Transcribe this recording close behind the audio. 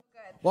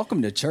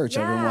Welcome to church,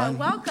 everyone.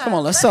 Welcome. Come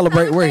on, let's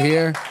celebrate. We're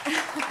here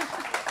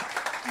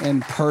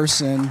in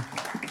person.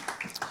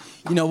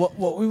 You know,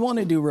 what we want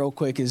to do real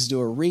quick is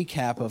do a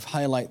recap of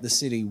Highlight the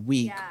City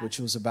Week, which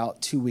was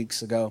about 2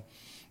 weeks ago.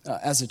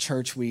 As a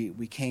church,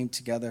 we came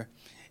together,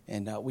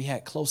 and we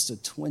had close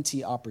to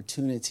 20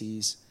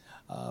 opportunities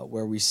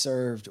where we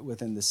served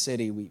within the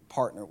city. We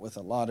partnered with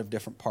a lot of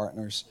different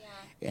partners,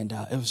 and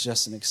it was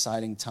just an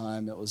exciting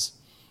time. It was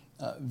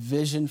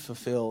vision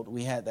fulfilled.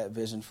 We had that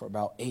vision for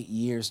about 8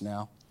 years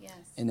now,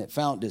 and it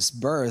found its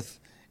birth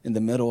in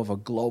the middle of a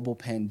global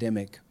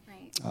pandemic.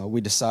 We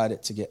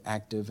decided to get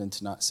active and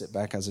to not sit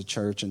back as a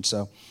church, and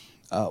so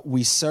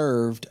we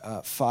served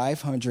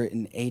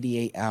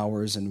 588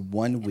 hours in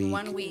 1 week. In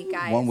 1 week,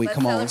 guys. 1 week.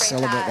 Come on, let's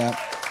celebrate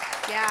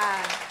that.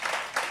 Yeah.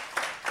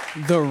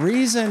 The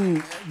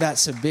reason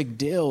that's a big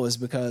deal is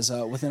because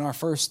within our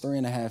first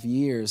 3.5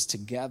 years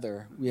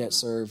together, we had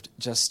served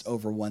just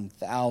over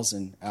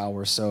 1,000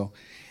 hours. So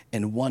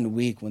in 1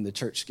 week, when the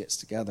church gets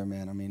together,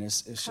 man, I mean,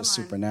 it's just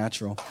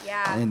supernatural.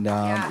 Yeah. And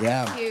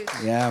Huge.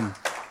 yeah.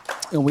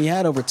 And we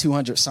had over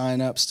 200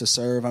 signups to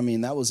serve. I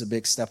mean, that was a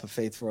big step of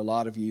faith for a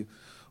lot of you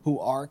who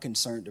are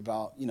concerned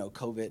about,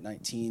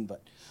 COVID-19,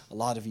 but a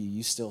lot of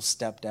you still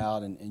stepped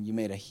out and you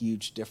made a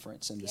huge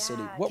difference in the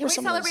city. Can we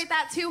celebrate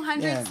that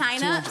 200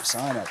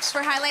 signups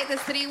for Highlight the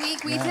City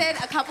Week? We did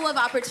a couple of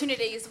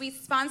opportunities. We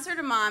sponsored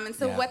a mom, and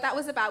so what that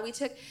was about, we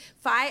took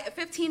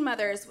 15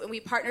 mothers, and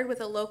we partnered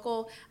with a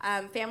local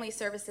family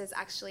services,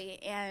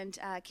 actually, and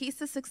Keys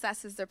to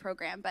Success is their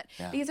program, but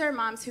these are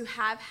moms who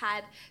have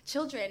had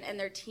children and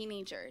they're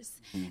teenagers.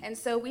 And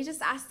so we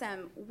just asked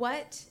them,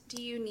 what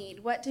do you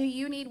need? What do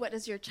you need? What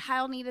does your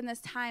child need in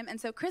this time? And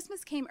so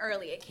Christmas came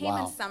early. It came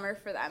in summer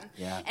for them.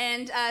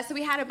 And so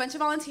we had a bunch of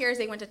volunteers.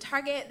 They went to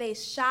Target, they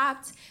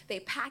shopped, they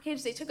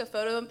packaged, they took a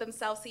photo of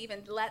themselves to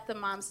even let the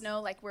moms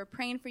know, like, we're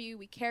praying for you,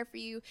 we care for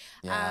you.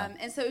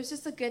 And so it was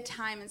just a good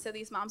time. And so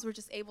these moms were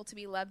just able to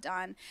be loved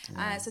on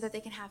so that they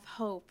can have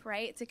hope,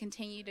 right, to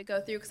continue to go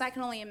through. Because I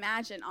can only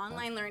imagine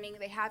online learning,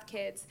 they have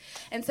kids.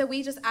 And so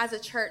we just, as a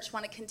church,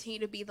 want to continue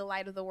to be the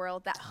light of the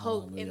world, that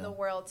hope in the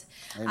world.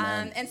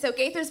 And so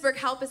Gaithersburg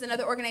Help is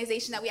another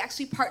organization that we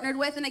actually partnered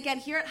with. And again,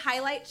 here at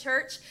Highlight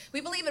Church,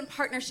 we believe in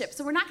partnership.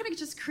 So we're not going to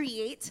just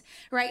create,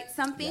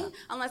 something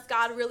unless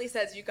God really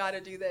says you got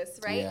to do this,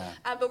 right?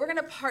 But we're going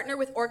to partner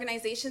with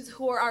organizations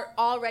who are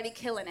already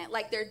killing it.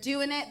 Like, they're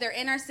doing it. They're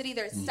in our city.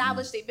 They're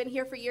established. They've been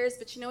here for years.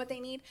 But you know what they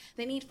need?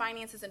 They need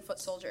finances and foot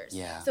soldiers.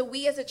 So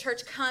we as a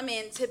church come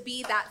in to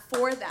be that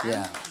for them.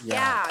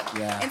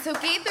 And so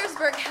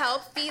Gaithersburg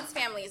Help feeds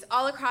families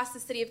all across the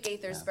city of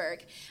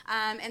Gaithersburg.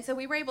 And so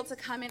we were able to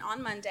come in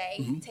on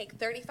Monday, take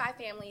 35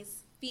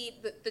 families, feed.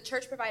 The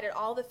church provided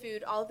all the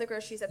food, all of the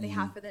groceries that they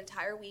have for the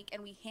entire week,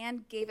 and we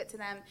hand gave it to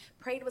them,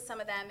 prayed with some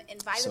of them,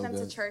 invited them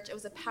to church. It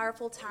was a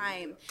powerful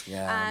time.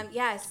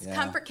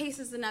 Comfort Case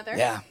is another.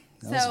 That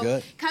was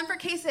good. Comfort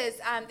Cases,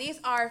 these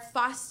are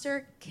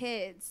foster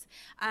kids.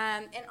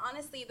 And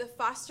honestly, the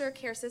foster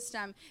care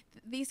system,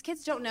 these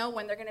kids don't know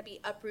when they're going to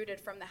be uprooted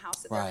from the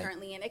house that they're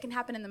currently in. It can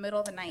happen in the middle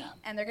of the night,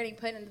 and they're getting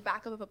put in the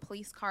back of a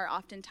police car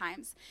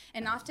oftentimes.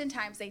 And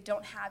oftentimes, they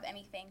don't have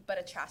anything but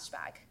a trash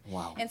bag.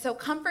 And so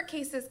Comfort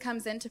Cases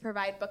comes in to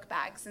provide book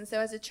bags. And so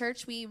as a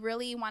church, we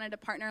really wanted to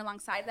partner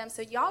alongside them.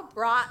 So y'all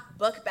brought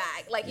book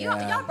bag. Like,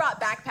 y'all brought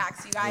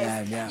backpacks, you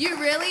guys. You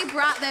really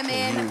brought them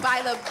in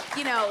by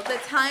the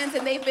times,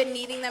 and they've been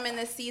needing them in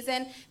this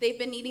season. They've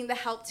been needing the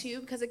help, too,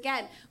 because,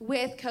 again,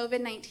 with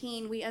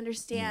COVID-19, we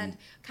understand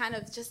kind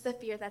of just the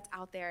fear that's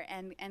out there,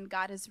 and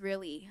God is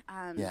really...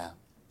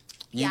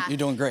 You're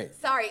doing great.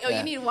 Sorry.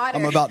 You need water.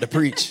 I'm about to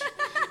preach.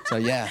 So,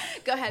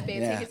 Go ahead,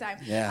 babe. Take your time.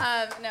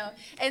 No.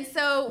 And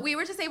so we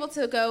were just able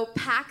to go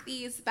pack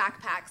these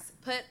backpacks,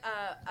 put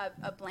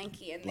a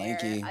blankie in there,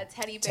 a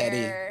teddy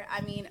bear,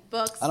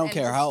 books. I don't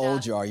care how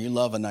old you are. You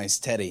love a nice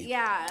teddy.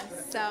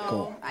 So...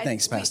 Cool.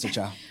 Thanks, Pastor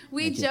Chow.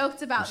 We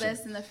joked about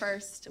this in the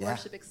first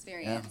worship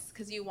experience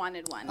because you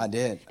wanted one. I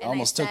did. And I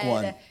almost took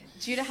one.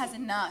 Judah has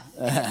enough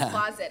in his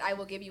closet. I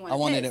will give you one. I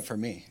wanted it for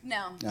me.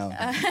 No.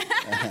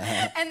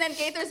 And then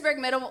Gaithersburg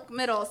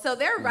Middle. So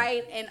they're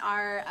right in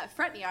our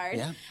front yard.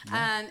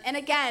 And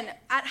again,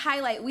 at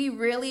Highlight, we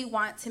really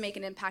want to make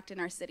an impact in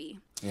our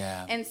city.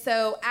 And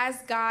so as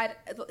God,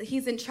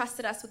 he's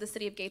entrusted us with the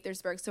city of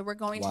Gaithersburg, so we're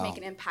going to make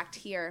an impact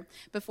here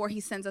before he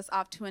sends us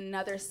off to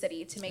another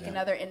city to make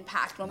another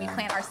impact when we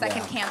plant our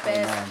second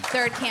campus,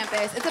 third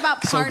campus. It's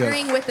about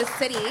partnering with the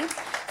city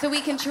so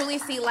we can truly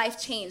see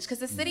life change, because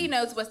the city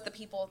knows what the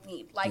people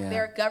need. Like,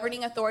 their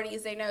governing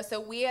authorities, they know.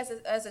 So we as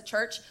a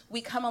church,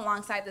 we come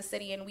alongside the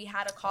city, and we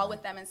had a call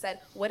with them and said,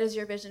 what is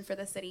your vision for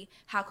the city?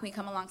 How can we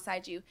come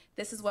alongside you?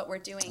 This is what we're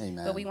doing,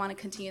 but we want to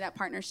continue that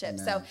partnership.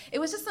 So it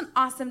was just an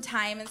awesome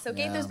time. And so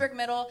Gaithersburg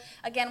Middle,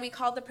 again, we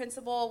called the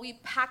principal. We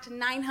packed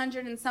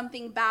 900 and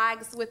something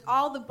bags with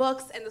all the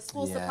books and the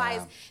school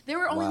supplies. There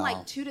were only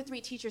like 2 to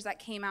 3 teachers that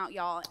came out,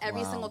 y'all,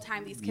 every single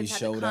time these kids had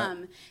to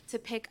come to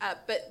pick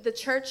up. But the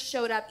church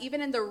showed up up.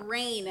 Even in the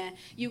rain,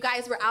 you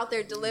guys were out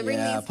there delivering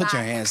these bags. Put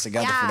your hands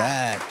together for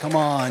that. Come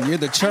on, you're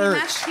the church.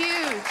 That's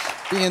huge.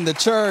 Be in the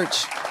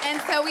church. And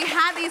so we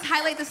had these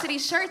Highlight the City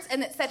shirts,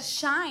 and it said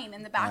shine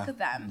in the back of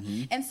them.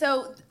 Mm-hmm. And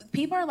so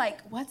people are like,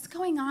 what's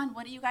going on?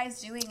 What are you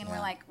guys doing? And we're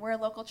like, we're a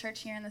local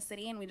church here in the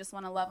city, and we just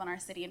want to love on our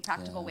city in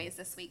practical ways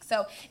this week.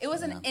 So it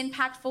was an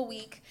impactful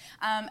week.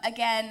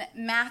 Again,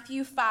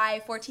 Matthew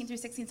 5:14 through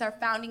 16 is our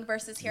founding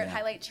verses here at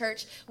Highlight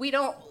Church. We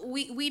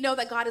know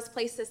that God has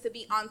placed us to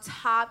be on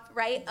top,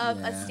 right, of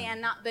a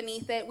stand, not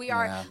beneath it. We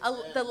are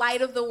the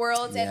light of the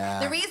world.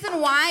 And the reason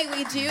why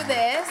we do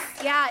this,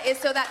 is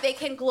so that they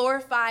can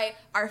glorify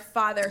our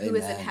Father who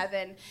is in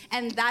heaven.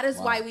 And that is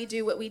why we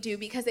do what we do,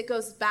 because it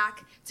goes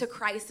back to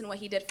Christ and what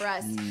he did for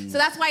us. So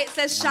that's why it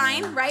says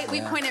shine, right?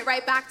 We point it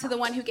right back to the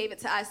one who gave it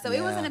to us. So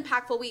it was an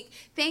impactful week.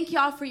 Thank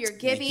y'all for your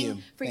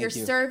giving, for your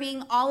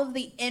serving, all of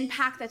the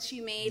impact that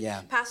you made.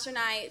 Pastor and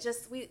I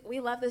we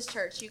love this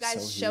church. You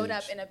guys showed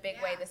up in a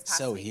big way this past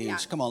week. So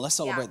huge. Come on, let's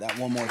celebrate that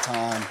one more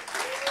time.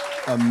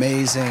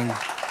 Amazing.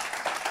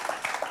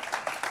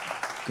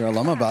 Girl,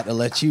 I'm about to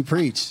let you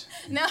preach.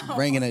 No.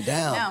 Bringing it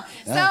down.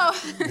 No.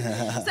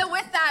 So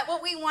with that,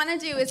 what we want to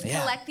do is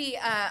collect the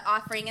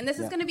offering. And this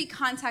is going to be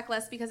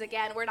contactless because,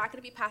 again, we're not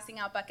going to be passing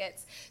out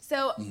buckets.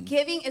 So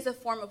giving is a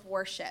form of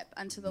worship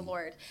unto the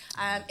Lord.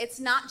 It's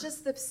not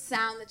just the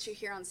sound that you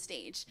hear on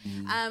stage.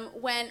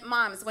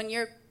 When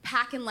you're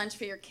packing lunch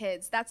for your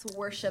kids, that's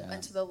worship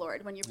unto the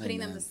Lord. When you're putting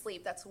them to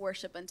sleep, that's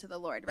worship unto the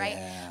Lord, right?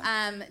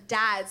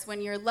 Dads,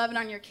 when you're loving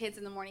on your kids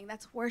in the morning,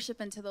 that's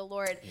worship unto the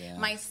Lord.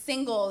 My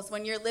singles,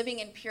 when you're living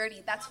in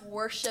purity, that's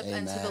worship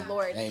unto the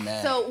Lord.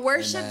 So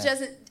worship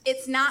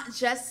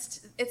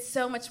it's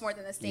so much more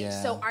than the stage.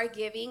 So our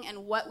giving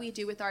and what we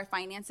do with our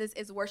finances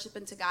is worship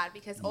unto God,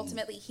 because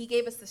ultimately he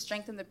gave us the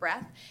strength and the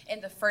breath in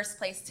the first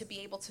place to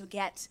be able to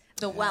get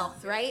the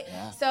wealth, right?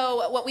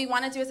 So what we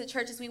want to do as a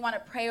church is we want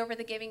to pray over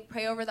the giving,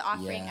 pray over the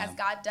offering, as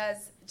God does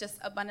just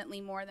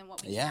abundantly more than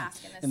what we can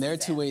ask in this And there are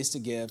two ways to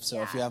give.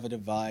 So if you have a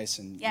device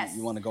and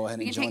you want to go ahead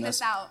and join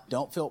us,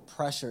 don't feel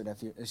pressured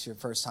if it's your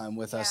first time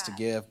with us to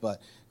give,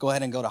 but go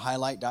ahead and go to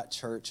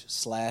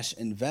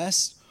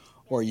highlight.church/invest,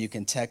 or you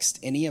can text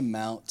any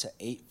amount to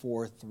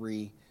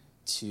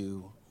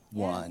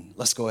 84321.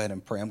 Let's go ahead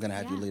and pray. I'm going to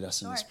have you lead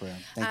us in this prayer.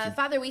 Thank you.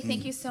 Father, we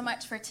thank you so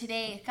much for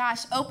today.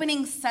 Gosh,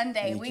 opening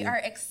Sunday. We are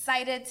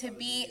excited to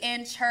be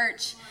in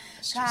church.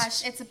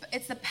 Gosh,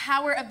 it's the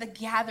power of the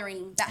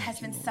gathering that has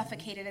been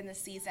suffocated in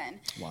this season.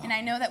 And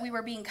I know that we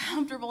were being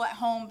comfortable at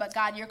home, but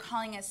God, you're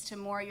calling us to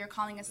more. You're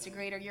calling us to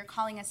greater. You're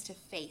calling us to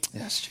faith.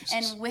 Yes, Jesus.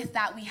 And with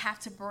that, we have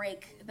to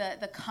break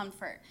the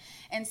comfort.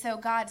 And so,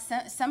 God,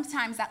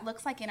 sometimes that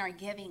looks like in our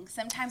giving.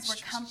 Sometimes we're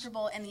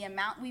comfortable in the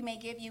amount we may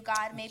give you,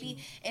 God. Maybe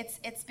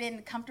it's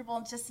been comfortable,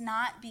 just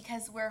not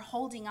because we're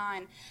holding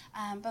on.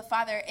 But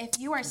Father, if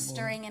you are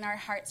stirring in our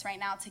hearts right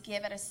now to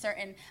give at a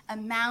certain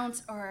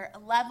amount or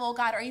level,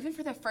 God, or even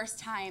for the first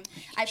time,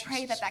 I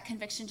pray that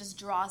conviction just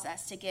draws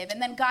us to give.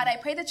 And then, God, I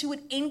pray that you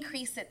would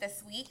increase it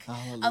this week,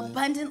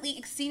 abundantly,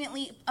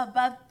 exceedingly,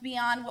 above,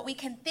 beyond what we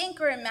can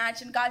think or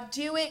imagine. God,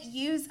 do it.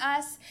 Use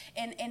us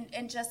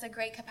in just a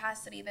great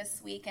capacity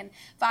this week. And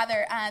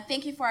Father,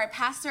 thank you for our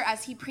pastor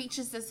as he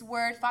preaches this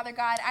word. Father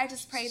God, I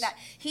just pray that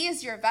he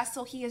is your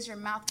vessel. He is your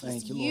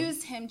mouthpiece.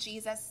 Use him,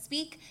 Jesus.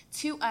 Speak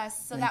to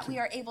us so that we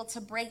are able to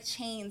break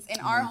chains in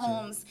our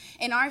homes,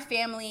 in our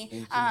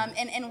family,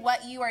 and in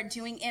what you are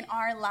doing in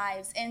our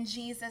lives. In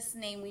Jesus'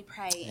 name we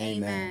pray.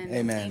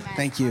 Amen.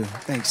 Thank you.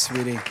 Thanks,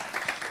 sweetie.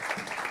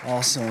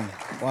 Awesome.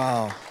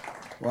 Wow.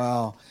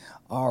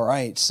 All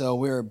right. So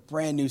we're a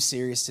brand new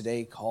series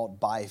today called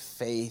By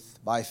Faith.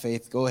 By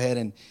Faith. Go ahead,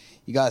 and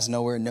you guys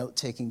know we're a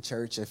note-taking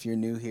church. If you're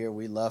new here,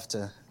 we love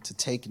to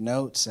take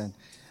notes, and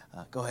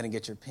go ahead and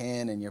get your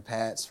pen and your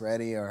pads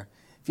ready, or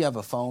if you have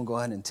a phone, go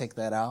ahead and take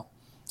that out.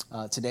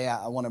 Today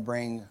I want to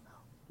bring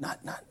not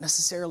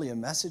necessarily a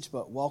message,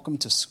 but welcome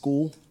to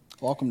school.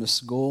 Welcome to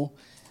school.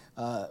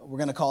 We're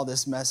going to call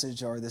this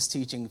message or this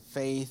teaching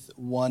Faith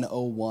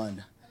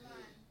 101.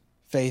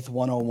 Faith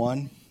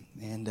 101,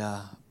 and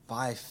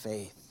by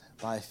faith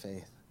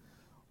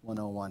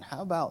 101.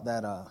 How about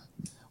that,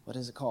 what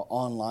is it called?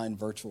 Online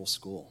virtual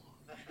school.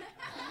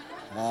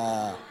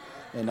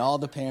 And all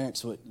the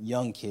parents with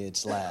young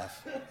kids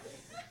laugh.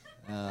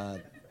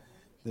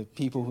 The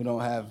people who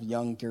don't have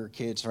younger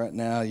kids right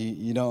now,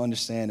 you don't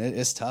understand.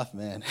 It's tough,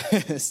 man.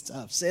 It's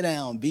tough. Sit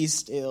down, be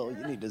still.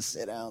 You need to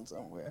sit down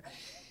somewhere.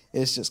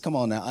 It's just, come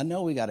on now. I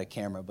know we got a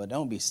camera, but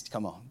don't be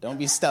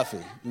stuffy.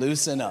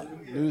 Loosen up.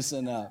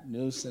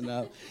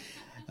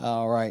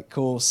 All right,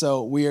 cool.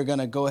 So we are going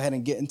to go ahead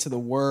and get into the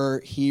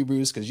word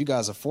Hebrews, because you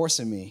guys are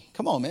forcing me.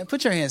 Come on, man.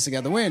 Put your hands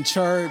together. We're in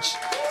church.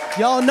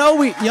 Y'all know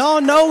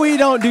we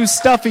don't do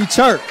stuffy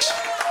church.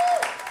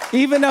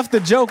 Even if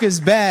the joke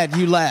is bad,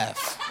 you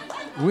laugh.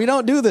 We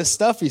don't do this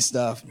stuffy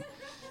stuff.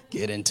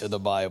 Get into the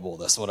Bible.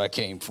 That's what I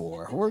came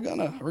for. We're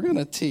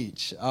gonna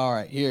teach. All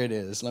right, here it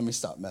is. Let me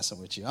stop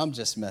messing with you. I'm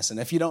just messing.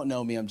 If you don't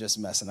know me, I'm just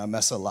messing. I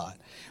mess a lot.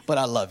 But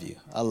I love you.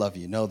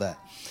 Know that.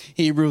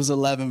 Hebrews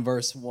 11,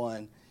 verse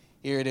 1.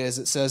 Here it is.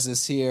 It says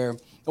this here.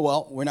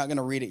 Well, we're not going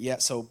to read it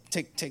yet, so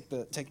take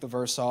the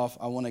verse off.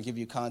 I want to give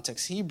you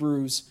context.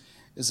 Hebrews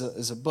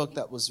is a book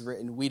that was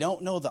written. We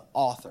don't know the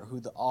author, who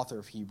the author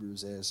of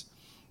Hebrews is,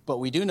 but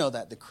we do know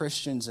that the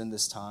Christians in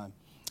this time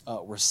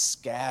were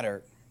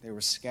scattered. They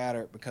were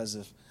scattered because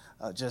of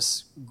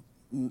just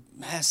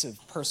massive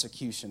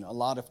persecution. A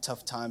lot of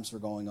tough times were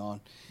going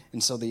on.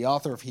 And so the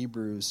author of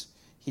Hebrews,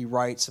 he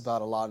writes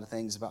about a lot of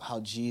things, about how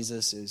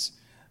Jesus is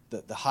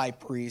the high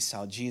priest,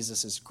 how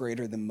Jesus is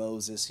greater than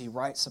Moses. He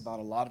writes about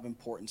a lot of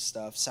important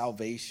stuff,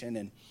 salvation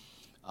and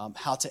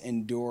how to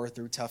endure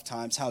through tough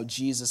times, how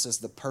Jesus is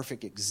the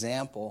perfect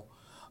example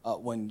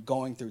when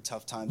going through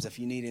tough times. If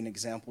you need an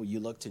example, you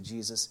look to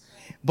Jesus.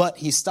 But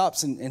he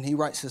stops and he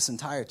writes this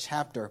entire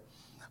chapter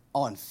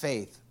on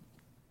faith.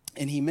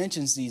 And he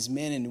mentions these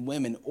men and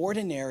women,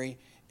 ordinary,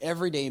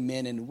 everyday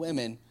men and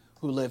women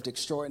who lived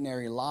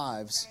extraordinary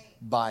lives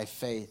by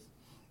faith.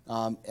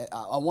 I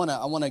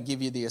want to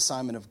give you the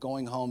assignment of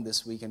going home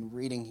this week and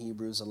reading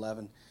Hebrews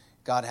 11.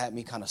 God had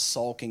me kind of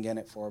sulking in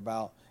it for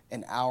about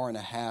an hour and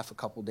a half a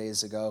couple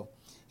days ago.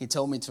 He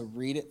told me to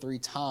read it 3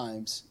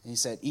 times. He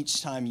said,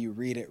 each time you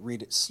read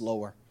it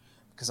slower,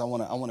 because I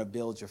want to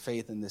build your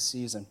faith in this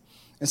season.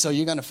 And so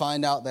you're going to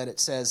find out that it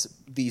says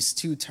this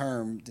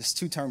two-term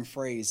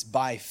phrase,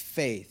 by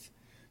faith,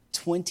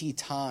 20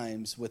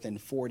 times within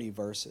 40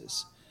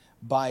 verses.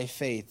 By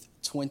faith,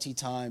 20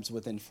 times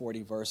within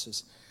 40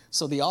 verses.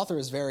 So the author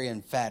is very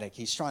emphatic.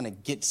 He's trying to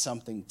get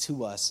something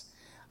to us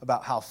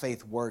about how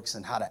faith works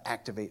and how to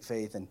activate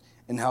faith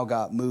and how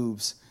God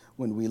moves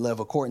when we live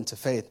according to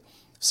faith.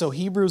 So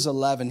Hebrews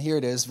 11, here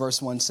it is,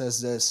 verse 1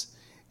 says this.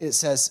 It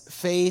says,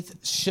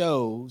 faith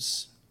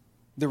shows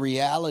the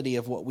reality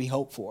of what we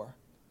hope for.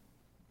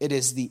 It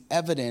is the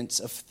evidence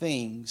of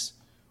things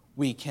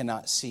we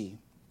cannot see.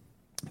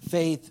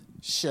 Faith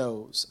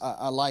shows.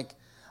 I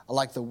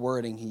like the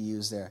wording he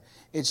used there.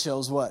 It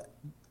shows what?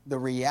 The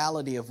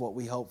reality of what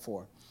we hope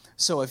for.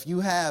 So if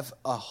you have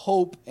a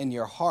hope in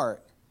your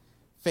heart,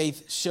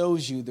 faith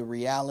shows you the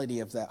reality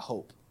of that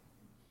hope.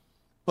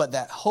 But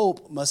that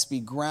hope must be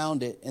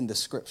grounded in the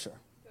Scripture.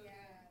 Yeah.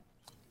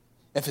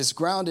 If it's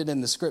grounded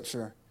in the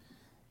Scripture,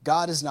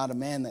 God is not a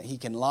man that he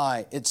can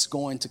lie. It's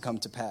going to come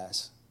to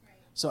pass. Right.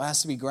 So it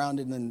has to be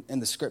grounded in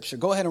the Scripture.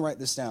 Go ahead and write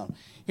this down.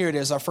 Here it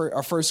is, our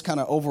first kind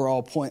of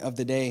overall point of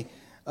the day.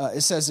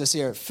 It says this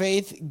here.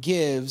 Faith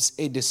gives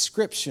a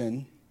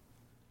description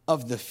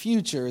of the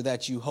future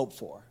that you hope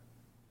for.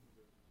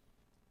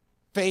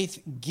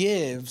 Faith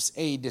gives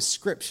a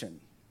description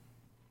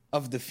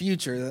of the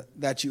future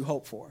that you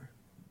hope for.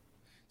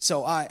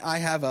 So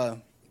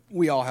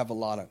we all have a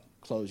lot of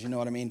clothes, you know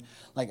what I mean?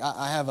 Like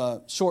I have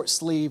a short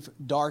sleeve,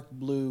 dark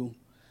blue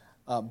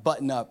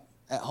button up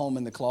at home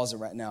in the closet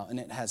right now, and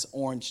it has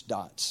orange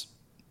dots.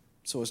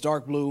 So it's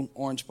dark blue,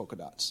 orange polka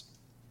dots.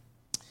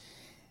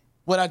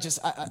 What I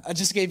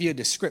just gave you a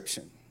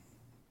description.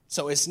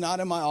 So it's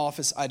not in my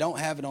office. I don't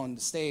have it on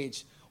the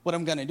stage. What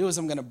I'm going to do is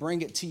I'm going to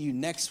bring it to you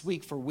next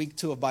week for week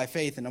 2 of By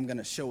Faith, and I'm going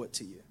to show it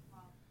to you. Wow.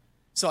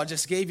 So I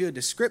just gave you a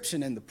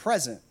description in the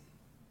present,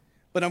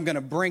 but I'm going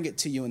to bring it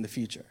to you in the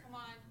future. Come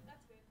on, that's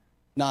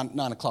good.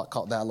 9 o'clock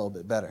caught that a little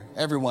bit better.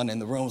 Everyone in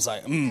the room's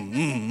like,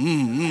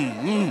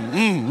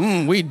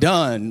 we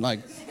done.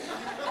 Like,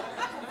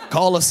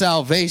 call of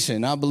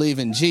salvation. I believe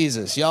in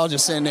Jesus. Y'all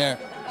just sitting there.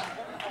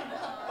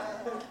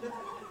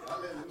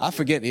 I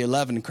forget the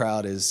 11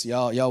 crowd is,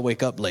 y'all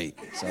wake up late.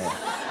 So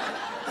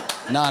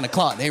 9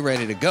 o'clock, they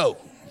ready to go.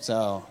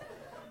 So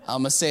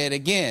I'm going to say it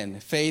again.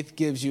 Faith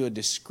gives you a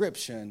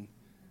description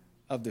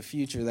of the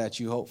future that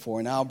you hope for.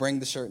 And I'll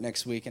bring the shirt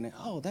next week. And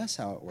that's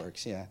how it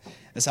works. Yeah,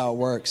 that's how it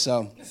works.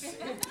 So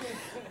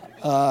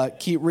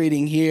keep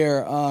reading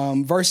here.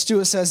 Verse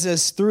 2, it says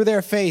this, through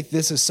their faith,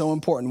 this is so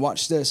important.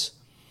 Watch this.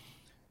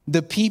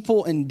 The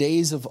people in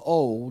days of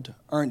old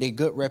earned a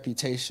good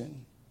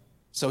reputation.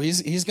 So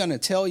he's going to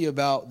tell you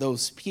about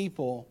those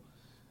people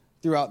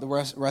throughout the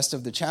rest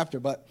of the chapter.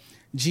 But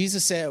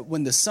Jesus said,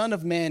 when the Son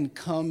of Man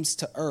comes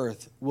to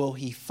earth, will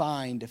he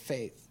find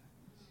faith?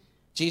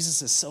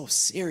 Jesus is so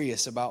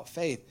serious about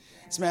faith.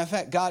 As a matter of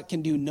fact, God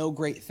can do no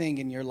great thing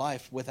in your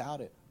life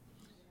without it.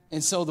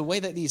 And so the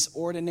way that these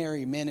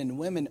ordinary men and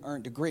women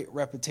earned a great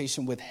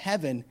reputation with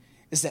heaven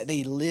is that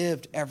they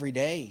lived every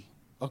day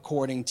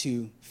according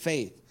to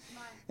faith.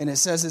 And it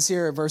says this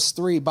here at verse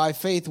 3, by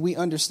faith we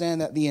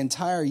understand that the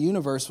entire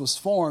universe was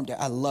formed.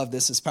 I love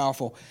this, it's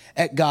powerful,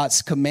 at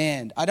God's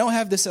command. I don't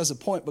have this as a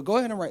point, but go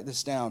ahead and write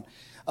this down.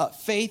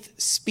 Faith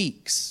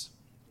speaks.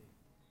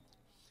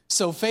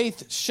 So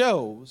faith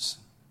shows,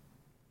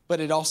 but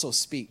it also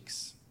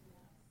speaks.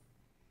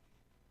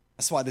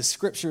 That's why the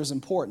scripture is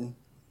important,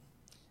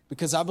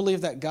 because I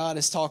believe that God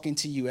is talking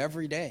to you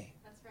every day.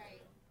 That's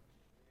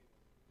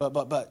right.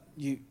 But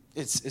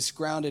it's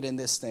grounded in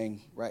this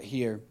thing right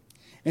here.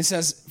 It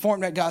says,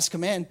 formed at God's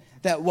command,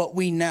 that what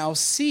we now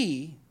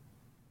see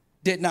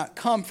did not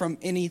come from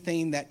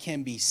anything that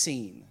can be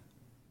seen.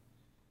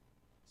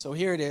 So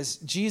here it is.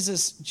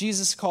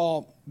 Jesus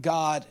called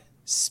God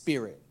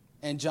spirit.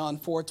 And John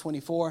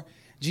 4:24,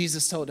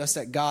 Jesus told us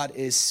that God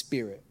is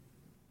spirit.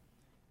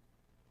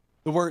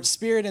 The word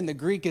spirit in the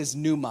Greek is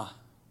pneuma.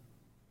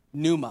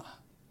 Pneuma.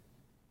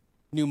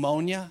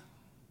 Pneumonia.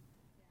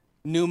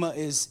 Pneuma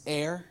is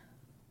air,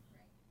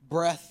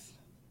 breath,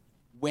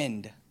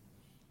 wind.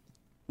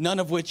 None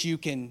of which you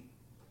can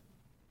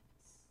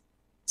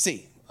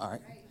see. All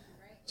right.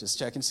 Just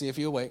check and see if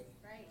you're awake.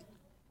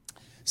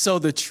 So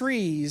the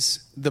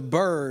trees, the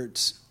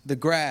birds, the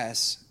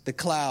grass, the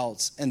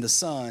clouds, and the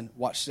sun,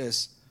 watch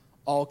this,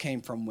 all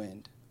came from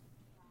wind.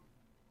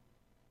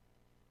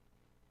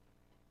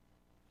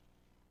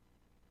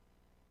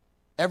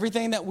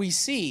 Everything that we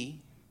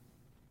see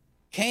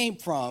came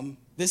from,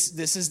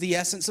 this is the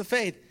essence of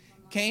faith,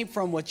 came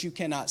from what you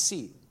cannot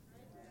see.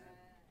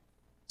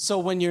 So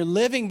when you're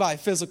living by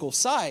physical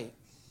sight,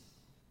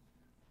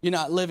 you're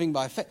not living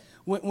by faith.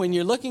 When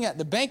you're looking at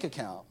the bank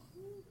account,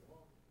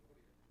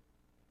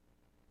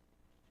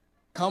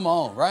 come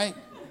on, right?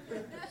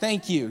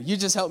 Thank you. You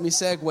just helped me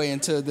segue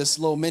into this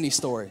little mini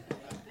story.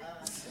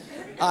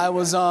 I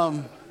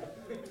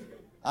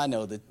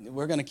know that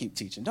we're going to keep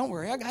teaching. Don't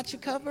worry, I got you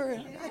covered.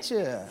 I got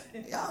you.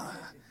 Yeah.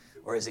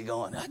 Where is he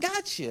going? I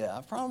got you.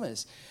 I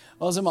promise.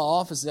 I was in my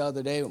office the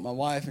other day with my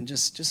wife and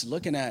just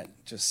looking at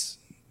just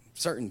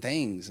certain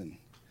things. And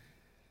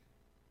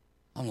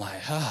I'm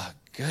like, oh,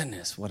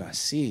 goodness, what I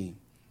see.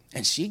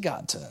 And she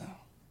got to,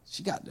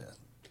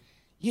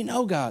 you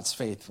know God's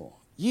faithful.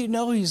 You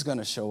know he's going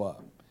to show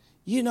up.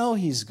 You know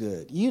he's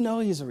good. You know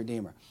he's a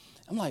redeemer.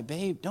 I'm like,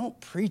 babe, don't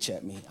preach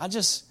at me. I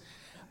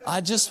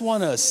just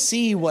want to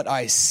see what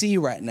I see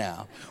right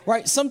now.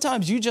 Right?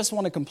 Sometimes you just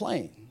want to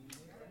complain.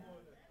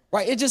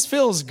 Right? It just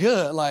feels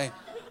good. Like,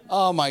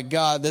 oh my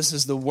God, this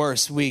is the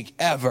worst week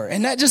ever.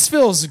 And that just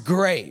feels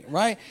great.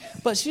 Right?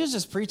 But she was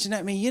just preaching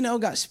at me. You know,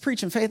 God's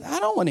preaching faith. I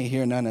don't want to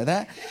hear none of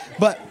that.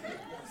 But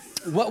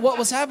what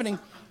was happening?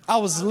 I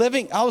was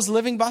living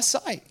by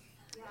sight.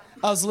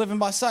 I was living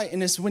by sight.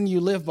 And it's when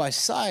you live by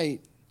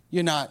sight,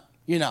 you're not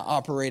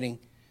operating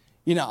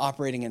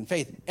in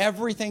faith.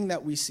 Everything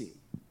that we see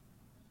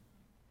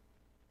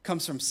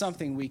comes from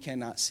something we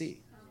cannot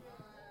see.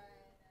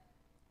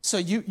 So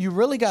you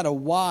really got to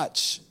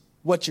watch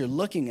what you're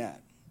looking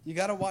at. You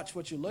got to watch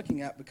what you're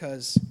looking at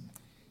because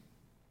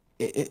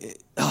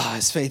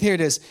it's faith. Here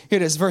it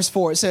is. Verse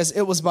 4. It says,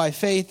 it was by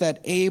faith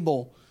that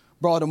Abel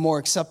brought a more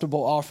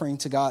acceptable offering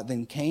to God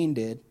than Cain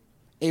did.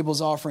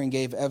 Abel's offering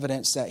gave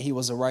evidence that he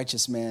was a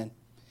righteous man,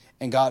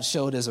 and God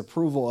showed his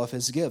approval of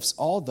his gifts.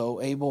 Although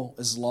Abel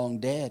is long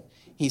dead,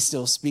 he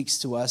still speaks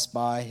to us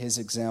by his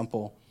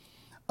example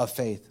of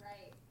faith.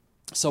 Right.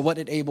 So what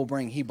did Abel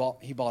bring? He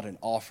bought an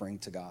offering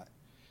to God,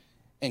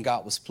 and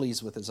God was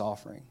pleased with his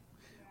offering.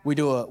 We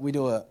do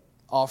a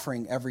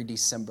offering every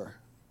December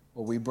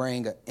where we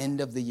bring an end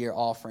of the year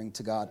offering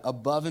to God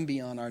above and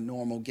beyond our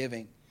normal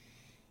giving.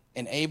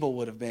 And Abel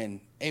would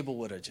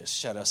have just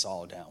shut us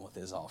all down with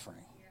his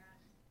offering.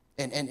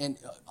 And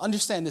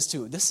understand this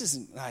too. This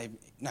isn't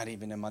not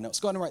even in my notes.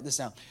 Go ahead and write this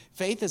down.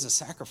 Faith is a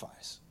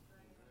sacrifice.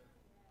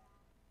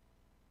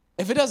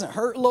 If it doesn't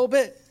hurt a little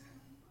bit,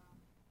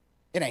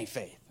 it ain't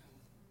faith.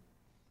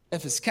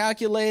 If it's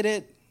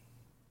calculated,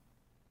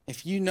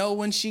 if you know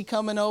when she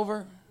coming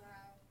over,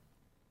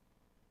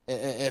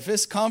 if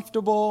it's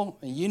comfortable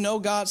and you know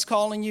God's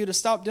calling you to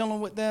stop dealing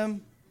with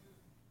them,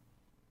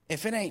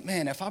 if it ain't,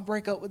 man, if I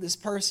break up with this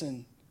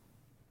person,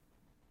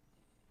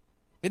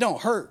 it don't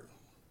hurt.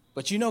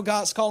 But you know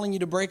God's calling you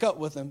to break up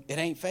with them. It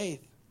ain't faith.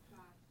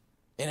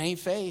 It ain't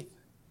faith.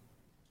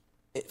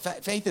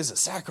 Faith is a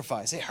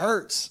sacrifice. It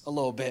hurts a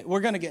little bit.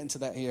 We're going to get into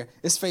that here.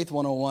 It's Faith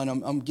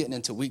 101. I'm getting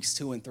into weeks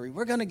 2 and 3.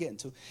 We're going to get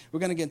into.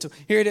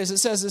 Here it is. It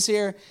says this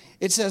here.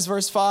 It says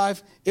verse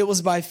 5. It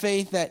was by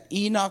faith that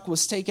Enoch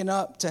was taken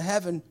up to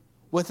heaven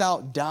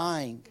without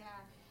dying. Yeah.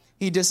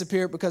 He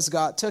disappeared because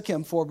God took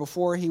him. For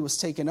before he was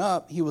taken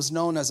up, he was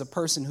known as a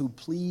person who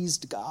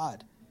pleased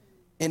God.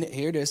 And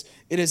here it is.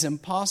 It is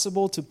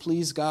impossible to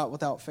please God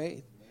without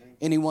faith.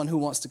 Anyone who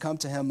wants to come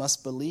to him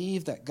must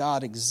believe that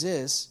God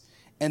exists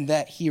and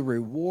that he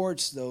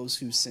rewards those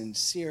who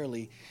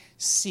sincerely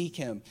seek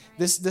him.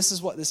 This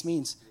is what this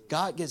means.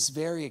 God gets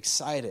very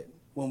excited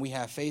when we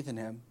have faith in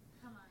him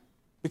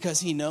because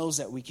he knows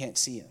that we can't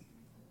see him.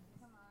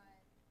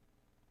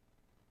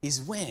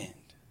 He's wind.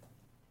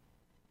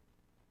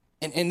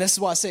 And this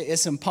is why I say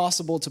it's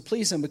impossible to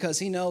please him, because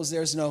he knows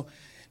there's no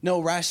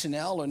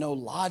rationale or no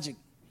logic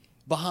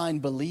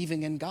behind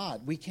believing in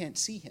God. We can't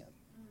see him.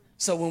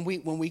 So when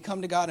we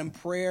come to God in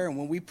prayer, and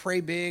when we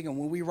pray big, and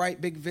when we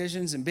write big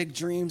visions and big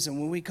dreams, and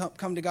when we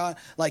come to God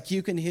like,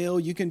 you can heal,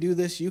 you can do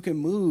this, you can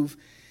move,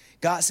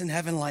 God's in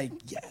heaven like,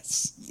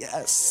 yes,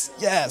 yes,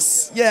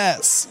 yes,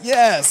 yes,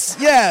 yes,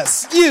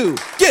 yes. You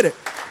get it.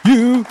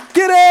 You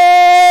get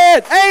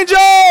it.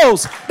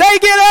 Angels, they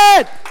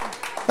get it.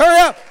 Hurry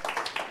up.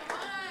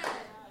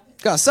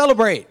 Gotta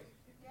celebrate.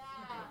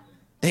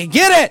 They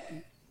get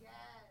it.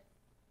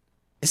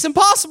 It's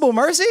impossible,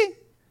 Mercy.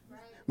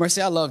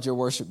 Mercy, I loved your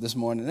worship this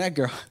morning. That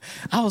girl,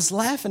 I was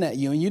laughing at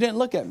you and you didn't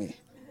look at me.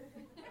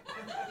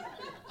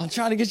 I'm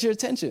trying to get your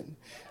attention.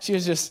 She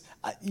was just,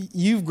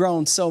 you've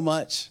grown so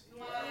much.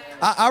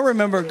 I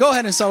remember, go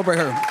ahead and celebrate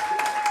her.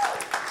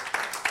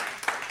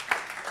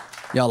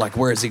 Y'all like,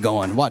 where is he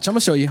going? Watch, I'm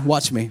going to show you.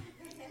 Watch me.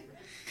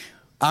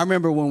 I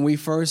remember when we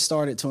first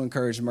started to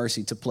encourage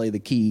Mercy to play the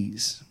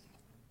keys.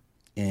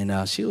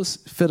 And she was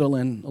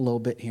fiddling a little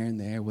bit here and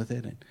there with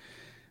it. And I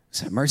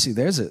said, Mercy,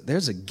 there's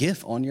a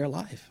gift on your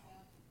life.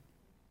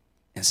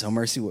 And so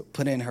Mercy would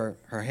put in her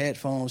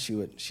headphones.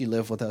 She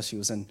lived with us. She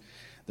was in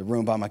the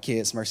room by my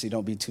kids. Mercy,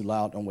 don't be too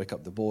loud. Don't wake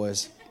up the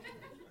boys.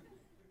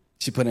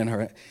 She put in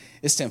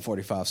it's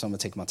 10:45, so I'm going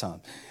to take my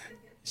time.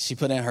 She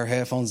put in her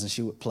headphones and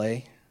she would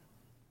play.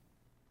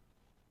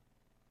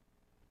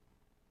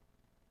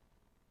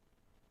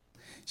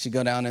 She'd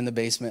go down in the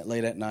basement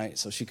late at night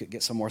so she could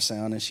get some more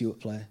sound, and she would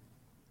play.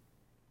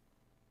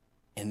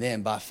 And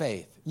then by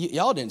faith,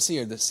 y'all didn't see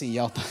her to see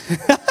y'all.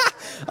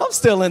 I'm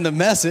still in the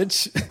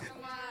message.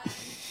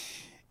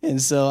 And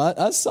so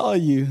I saw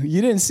you.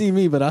 You didn't see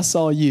me, but I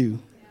saw you.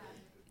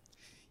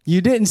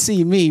 You didn't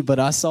see me, but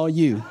I saw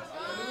you.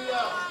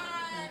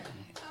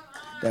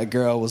 That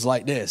girl was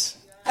like this.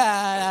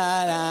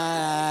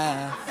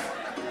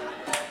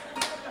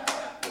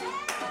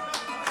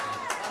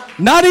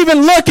 Not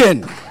even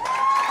looking.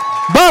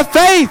 By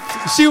faith,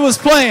 she was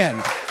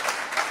playing.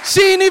 She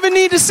didn't even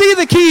need to see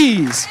the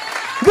keys.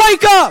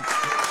 Wake up.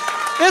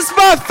 It's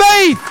by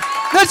faith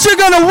that you're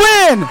going to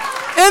win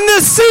in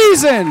this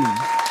season.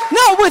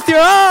 Not with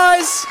your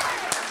eyes,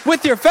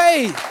 with your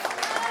faith.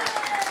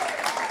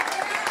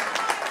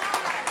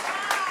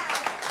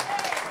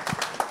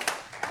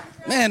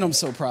 Man, I'm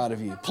so proud of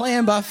you.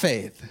 Playing by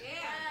faith.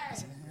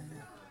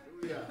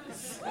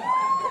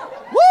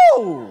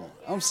 Woo!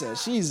 I'm saying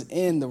she's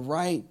in the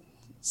right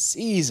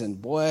season,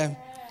 boy.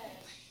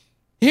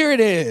 Here it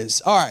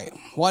is. All right.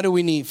 Why do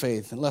we need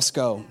faith? Let's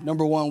go.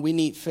 Number one, we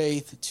need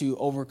faith to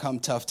overcome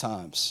tough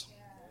times.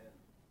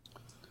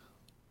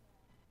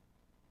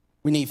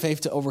 We need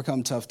faith to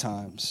overcome tough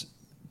times.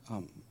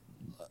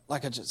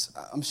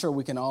 I'm sure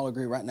we can all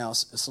agree right now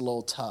it's a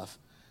little tough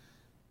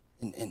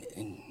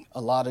in a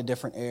lot of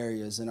different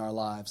areas in our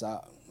lives.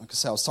 Like I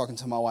said, I was talking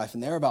to my wife,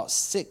 and there are about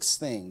 6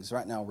 things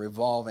right now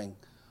revolving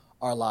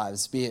our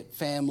lives, be it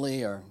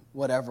family or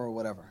whatever.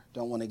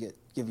 Don't want to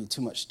give you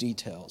too much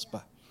details,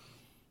 but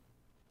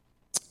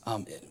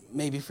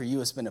maybe for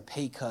you it's been a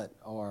pay cut,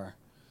 or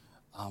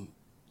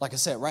like I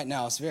said, right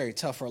now it's very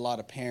tough for a lot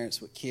of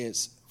parents with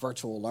kids,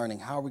 virtual learning.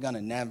 How are we going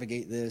to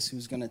navigate this?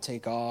 Who's going to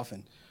take off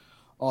and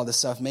all this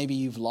stuff? Maybe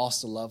you've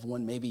lost a loved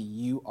one. Maybe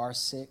you are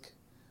sick,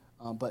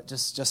 but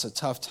just a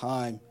tough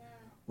time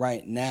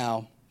right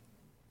now.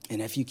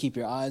 And if you keep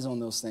your eyes on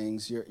those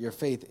things, your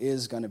faith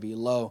is going to be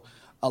low.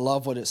 I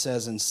love what it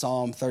says in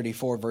Psalm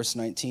 34, verse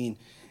 19.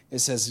 It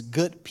says,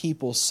 good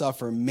people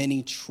suffer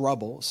many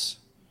troubles.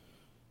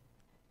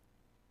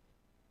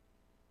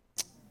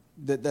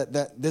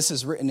 That this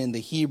is written in the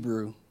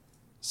Hebrew.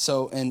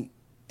 So in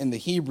the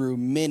Hebrew,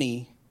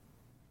 many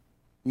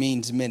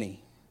means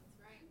many.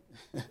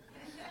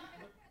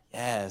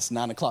 Yes,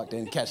 9 o'clock,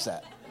 didn't catch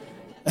that.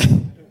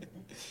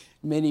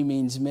 Many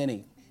means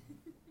many.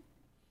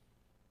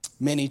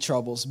 Many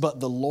troubles, but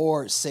the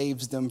Lord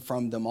saves them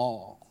from them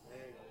all.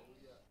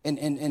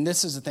 And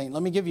this is the thing.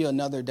 Let me give you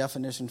another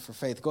definition for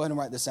faith. Go ahead and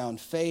write this down.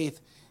 Faith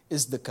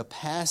is the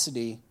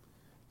capacity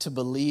to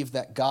believe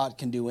that God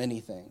can do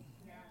anything.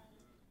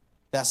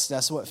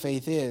 That's what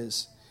faith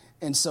is.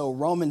 And so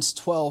Romans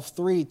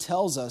 12:3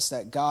 tells us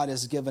that God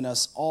has given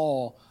us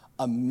all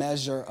a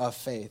measure of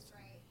faith.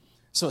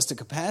 So it's the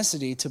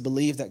capacity to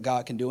believe that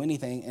God can do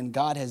anything, and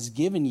God has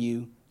given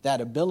you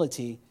that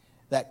ability,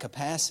 that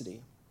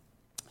capacity.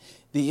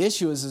 The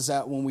issue is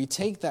that when we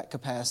take that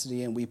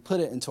capacity and we put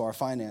it into our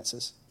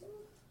finances,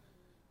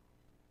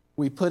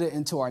 we put it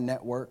into our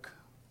network,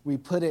 we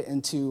put it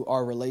into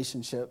our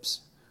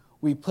relationships,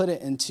 we put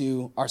it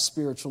into our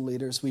spiritual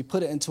leaders, we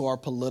put it into our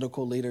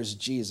political leaders,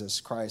 Jesus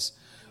Christ.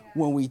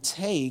 When we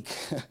take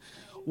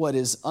what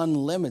is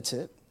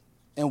unlimited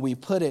and we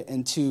put it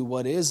into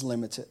what is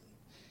limited,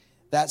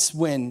 that's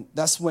when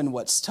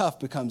what's tough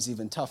becomes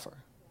even tougher.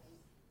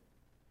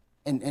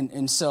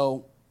 And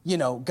so, you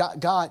know,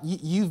 God,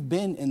 you've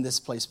been in this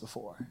place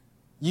before.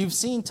 You've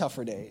seen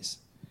tougher days.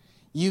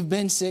 You've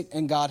been sick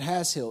and God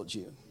has healed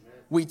you.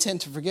 We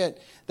tend to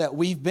forget that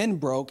we've been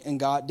broke and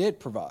God did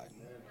provide.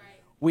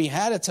 We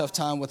had a tough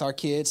time with our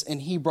kids, and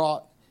he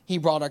brought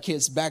our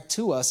kids back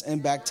to us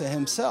and back to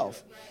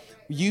himself.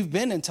 You've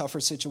been in tougher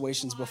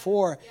situations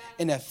before,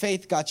 and if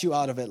faith got you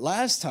out of it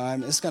last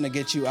time, it's going to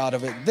get you out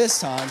of it this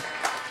time.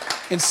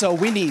 And so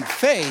we need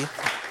faith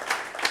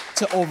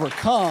to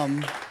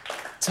overcome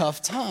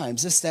tough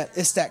times. It's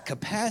that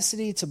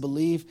capacity to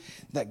believe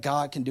that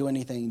God can do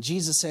anything.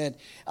 Jesus said,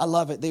 I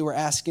love it. They were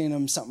asking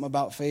him something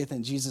about faith,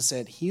 and Jesus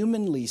said,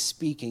 humanly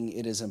speaking,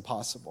 it is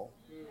impossible.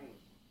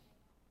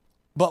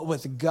 But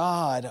with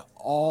God,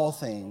 all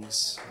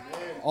things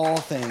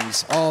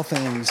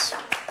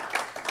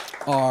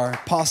are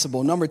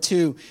possible. Number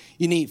 2,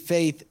 you need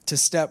faith to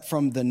step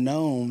from the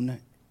known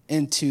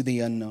into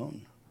the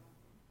unknown.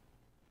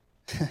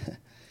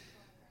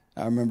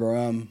 I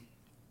remember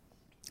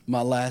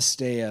my last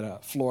day at a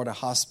Florida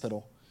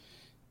hospital,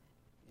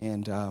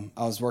 and I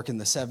was working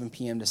the 7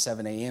 p.m. to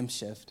 7 a.m.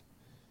 shift.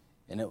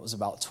 And it was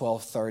about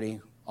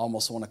 12:30,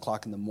 almost 1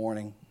 o'clock in the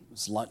morning. It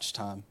was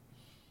lunchtime.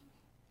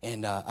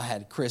 And I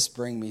had Chris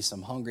bring me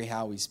some Hungry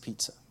Howie's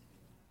pizza.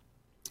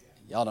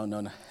 Y'all don't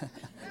know.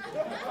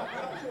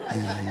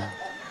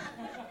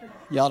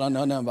 Y'all don't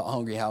know nothing about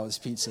Hungry Howie's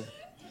pizza.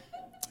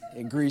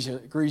 It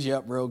greases you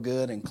up real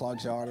good and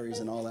clogs your arteries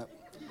and all that.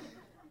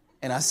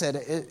 And I said,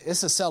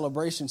 it's a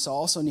celebration, so I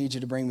also need you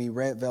to bring me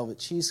red velvet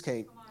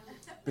cheesecake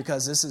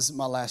because this is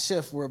my last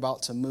shift. We're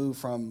about to move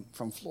from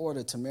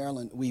Florida to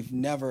Maryland. We've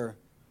never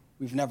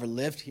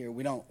lived here.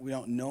 We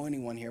don't know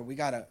anyone here. We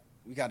gotta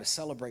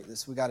celebrate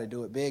this. We gotta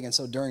do it big. And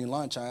so during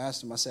lunch, I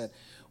asked him, I said,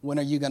 when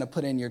are you gonna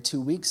put in your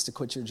 2 weeks to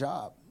quit your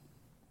job?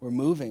 We're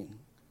moving.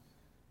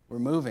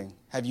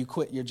 Have you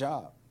quit your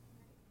job?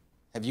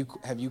 Have you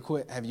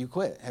quit? Have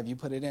you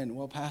put it in?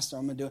 Well, Pastor,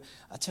 I'm going to do it.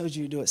 I told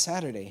you to do it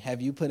Saturday.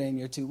 Have you put in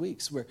your 2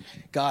 weeks? Where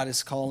God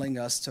is calling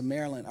us to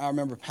Maryland. I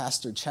remember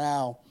Pastor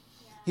Chow.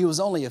 He was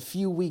only a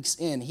few weeks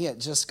in. He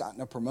had just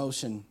gotten a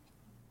promotion.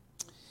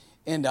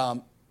 And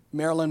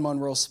Maryland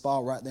Monroe Spa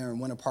right there in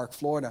Winter Park,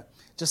 Florida.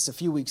 Just a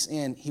few weeks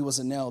in, he was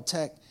a nail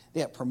tech. They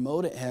had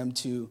promoted him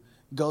to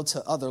go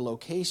to other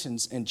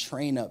locations and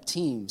train up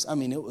teams. I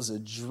mean, it was a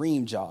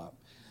dream job.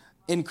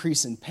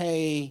 Increase in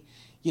pay.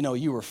 You know,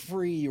 you were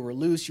free, you were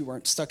loose, you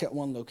weren't stuck at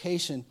one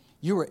location.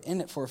 You were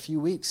in it for a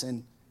few weeks.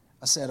 And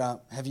I said,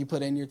 have you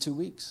put in your 2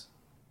 weeks?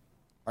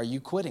 Are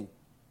you quitting?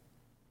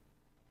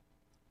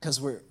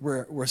 Because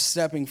we're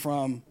stepping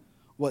from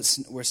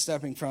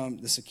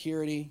the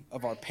security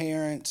of our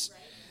parents,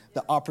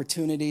 the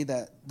opportunity,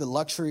 the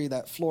luxury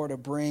that Florida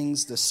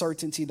brings, the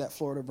certainty that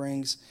Florida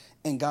brings,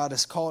 and God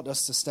has called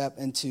us to step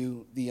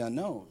into the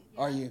unknown.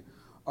 Are you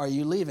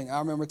leaving? I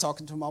remember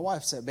talking to my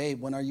wife, said, babe,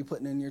 when are you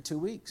putting in your 2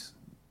 weeks?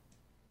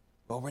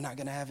 Well, we're not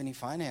going to have any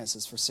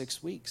finances for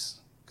 6 weeks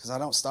because I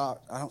don't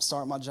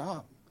start my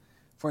job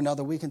for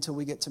another week until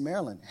we get to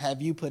Maryland.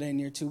 Have you put in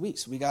your 2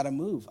 weeks? We got to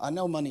move. I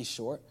know money's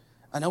short.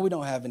 I know we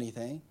don't have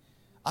anything.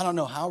 I don't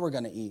know how we're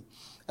going to eat.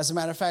 As a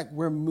matter of fact,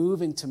 we're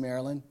moving to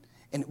Maryland,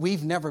 and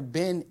we've never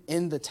been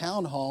in the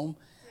townhome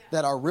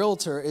that our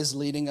realtor is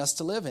leading us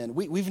to live in.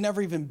 We've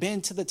never even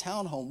been to the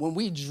townhome. When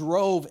we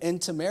drove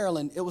into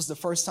Maryland, it was the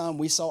first time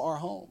we saw our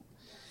home.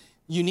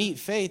 You need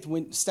faith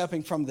when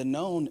stepping from the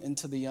known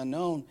into the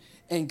unknown.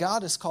 And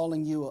God is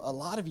calling you, a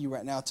lot of you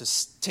right now,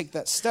 to take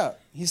that step.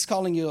 He's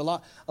calling you a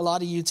lot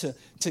of you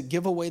to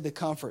give away the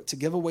comfort, to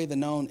give away the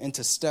known, and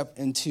to step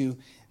into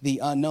the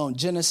unknown.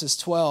 Genesis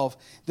 12,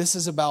 this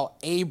is about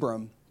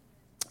Abram.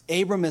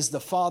 Abram is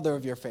the father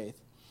of your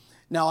faith.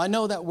 Now, I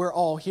know that we're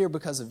all here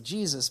because of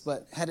Jesus,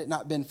 but had it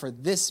not been for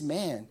this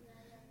man,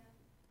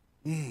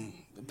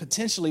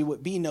 potentially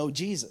would be no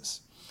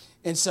Jesus.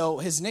 And so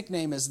his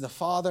nickname is the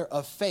father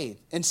of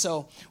faith. And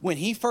so when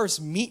he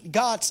first meet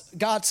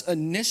God's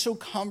initial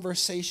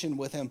conversation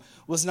with him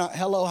was not,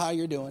 hello, how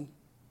you doing?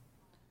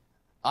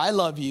 I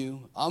love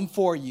you. I'm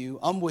for you.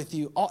 I'm with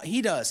you.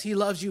 He does. He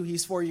loves you.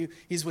 He's for you.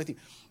 He's with you.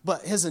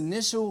 But his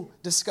initial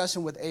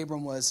discussion with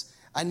Abram was,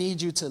 I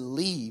need you to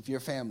leave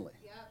your family.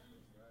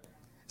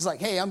 It's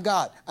like, hey, I'm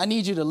God. I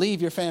need you to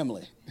leave your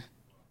family.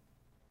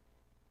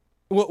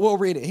 We'll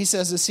read it. He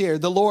says this here.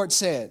 The Lord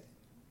said,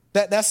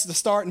 that's the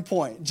starting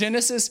point.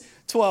 Genesis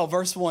 12,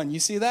 verse 1. You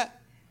see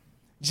that?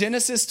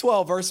 Genesis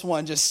 12, verse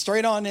 1, just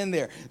straight on in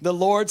there. The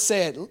Lord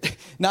said,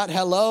 not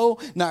hello,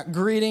 not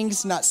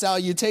greetings, not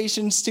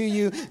salutations to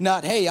you,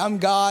 not, hey, I'm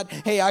God.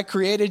 Hey, I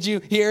created you.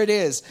 Here it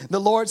is. The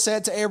Lord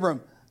said to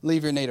Abram,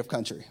 leave your native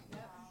country.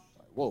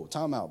 Whoa,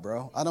 time out,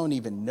 bro. I don't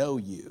even know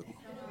you.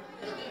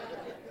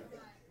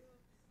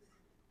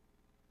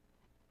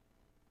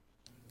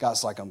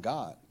 God's like, I'm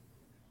God.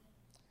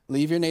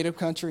 Leave your native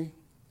country,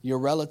 your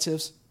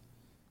relatives,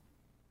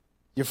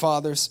 your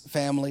father's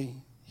family.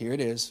 Here it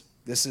is.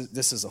 This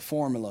is a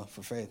formula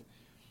for faith.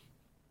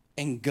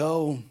 And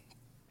go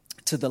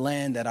to the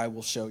land that I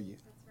will show you.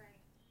 That's right.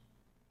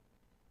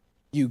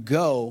 You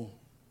go,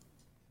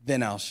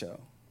 then I'll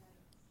show.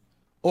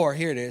 Or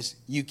here it is.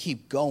 You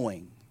keep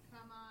going,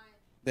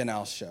 then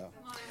I'll show.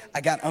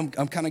 I'm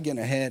kind of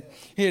getting ahead.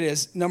 Here it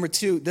is. Number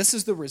 2, this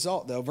is the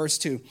result, though. Verse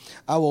 2,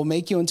 I will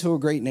make you into a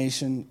great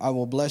nation. I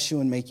will bless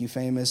you and make you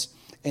famous,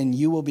 and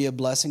you will be a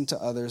blessing to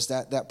others.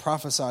 That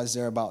prophesies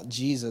there about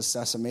Jesus.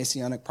 That's a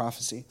messianic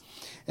prophecy.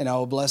 And I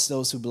will bless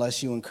those who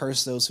bless you and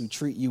curse those who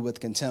treat you with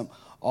contempt.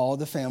 All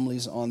the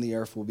families on the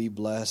earth will be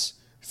blessed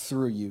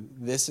through you.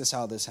 This is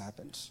how this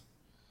happens.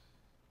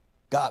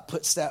 God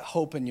puts that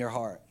hope in your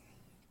heart,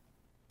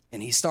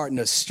 and he's starting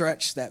to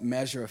stretch that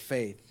measure of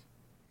faith.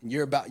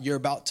 You're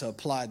about to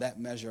apply that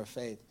measure of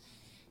faith.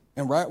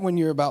 And right when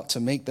you're about to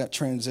make that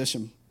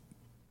transition,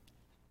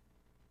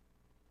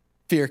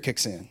 fear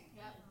kicks in.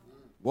 Yep.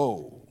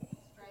 Whoa.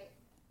 Right.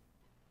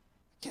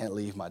 Can't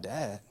leave my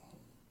dad.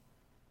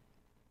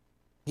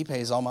 He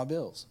pays all my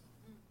bills.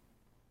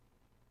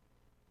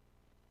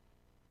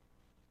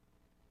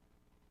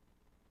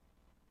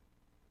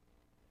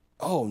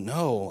 Oh,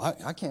 no,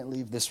 I can't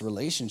leave this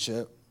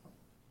relationship.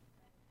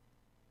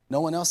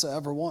 No one else will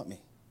ever want me.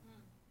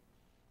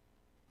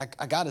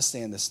 I got to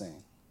stay in this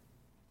thing.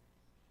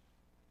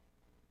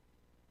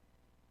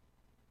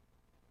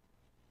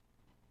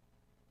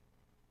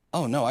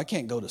 oh no, I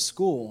can't go to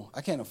school.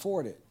 I can't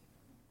afford it.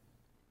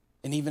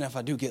 And even if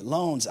I do get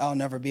loans, I'll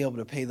never be able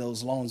to pay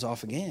those loans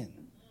off again.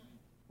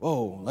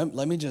 Whoa,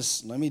 let me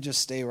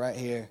just stay right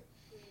here.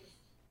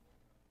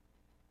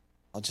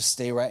 I'll just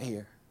stay right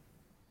here.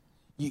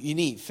 You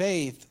need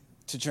faith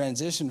to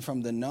transition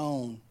from the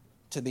known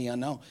to the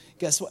unknown.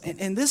 Guess what?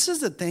 And this is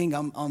the thing,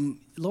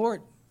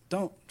 Lord,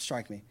 don't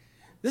strike me.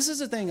 This is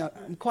the thing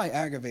I'm quite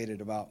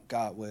aggravated about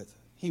God with.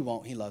 He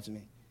won't, he loves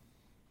me.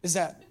 Is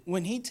that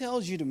when he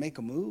tells you to make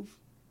a move,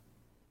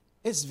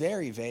 it's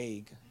very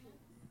vague.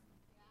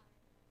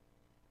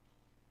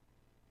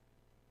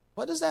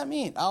 What does that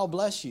mean? I'll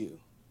bless you.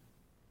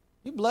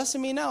 You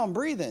blessing me now, I'm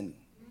breathing.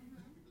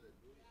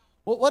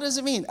 Well, what does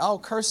it mean? I'll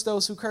curse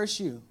those who curse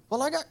you.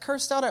 Well, I got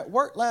cursed out at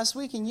work last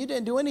week and you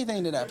didn't do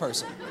anything to that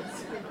person.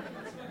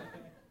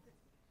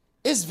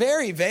 It's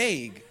very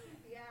vague.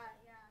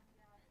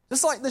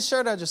 Just like the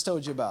shirt I just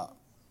told you about.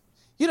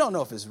 You don't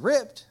know if it's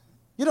ripped.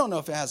 You don't know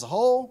if it has a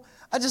hole.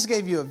 I just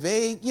gave you a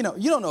vague, you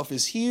don't know if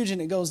it's huge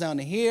and it goes down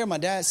to here. My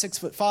dad's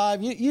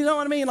 6'5". You know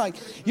what I mean? Like,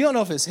 you don't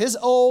know if it's his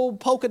old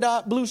polka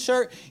dot blue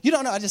shirt. You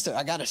don't know.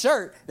 I got a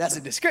shirt. That's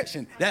a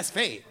description. That's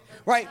faith,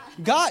 right?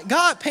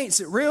 God paints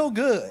it real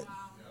good.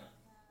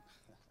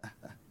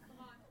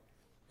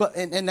 But,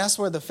 and that's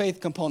where the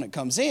faith component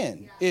comes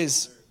in,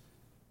 is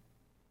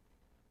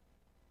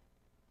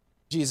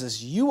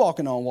Jesus, you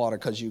walking on water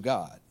because you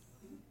God.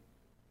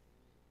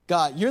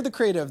 God, you're the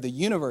creator of the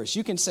universe.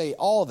 You can say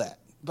all that.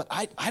 But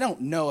I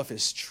don't know if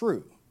it's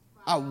true.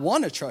 I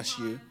want to trust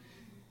you.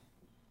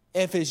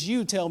 If it's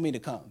you, tell me to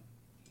come.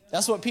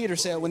 That's what Peter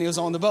said when he was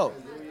on the boat.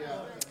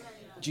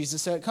 Jesus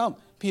said, come.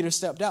 Peter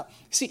stepped out.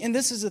 See, and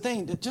this is the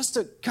thing, just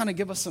to kind of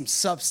give us some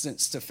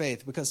substance to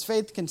faith, because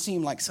faith can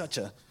seem like such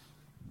a,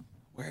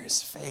 where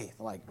is faith?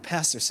 Like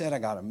Pastor said, I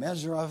got a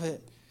measure of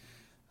it.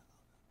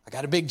 I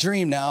got a big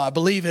dream now. I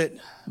believe it.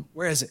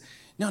 Where is it?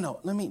 No,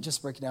 let me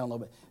just break it down a little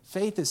bit.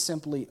 Faith is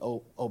simply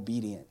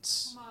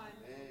obedience.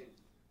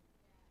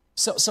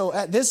 So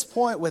at this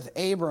point with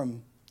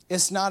Abram,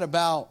 it's not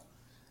about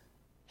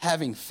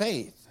having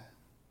faith.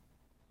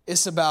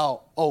 It's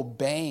about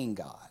obeying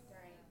God.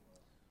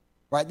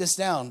 Write this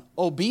down.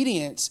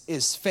 Obedience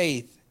is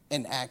faith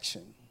in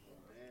action.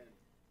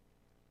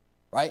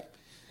 Right?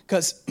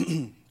 Because,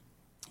 and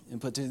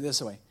put it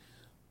this way.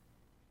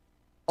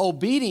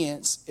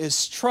 Obedience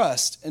is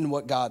trust in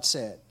what God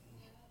said.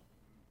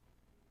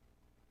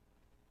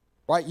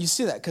 Right? You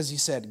see that because he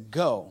said,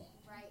 go.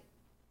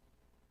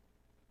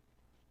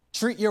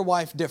 Treat your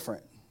wife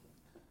different.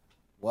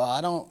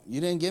 Well,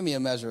 you didn't give me a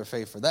measure of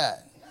faith for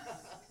that.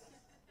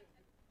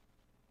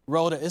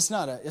 Rhoda, it's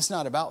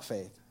not about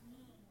faith.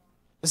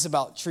 It's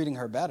about treating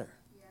her better.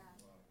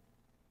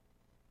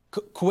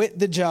 Quit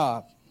the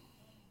job.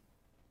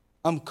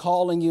 I'm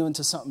calling you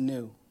into something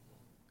new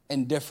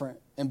and different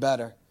and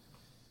better.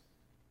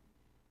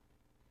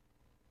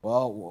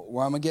 Well,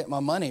 where am I going to get my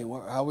money? How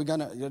are we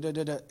going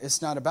to?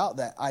 It's not about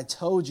that. I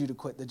told you to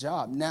quit the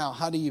job. Now,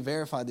 how do you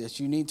verify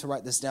this? You need to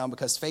write this down,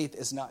 because faith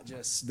is not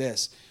just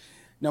this.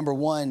 Number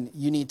one,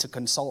 you need to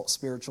consult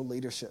spiritual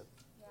leadership.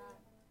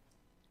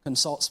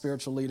 Consult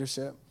spiritual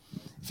leadership.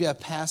 If you have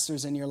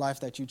pastors in your life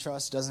that you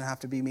trust, doesn't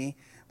have to be me,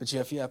 but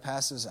if you have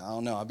pastors, I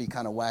don't know, I'd be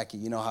kind of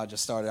wacky. You know how I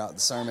just started out the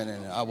sermon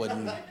and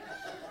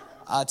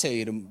I'll tell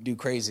you to do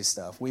crazy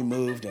stuff. We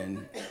moved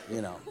and,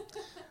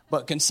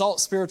 but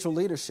consult spiritual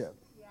leadership.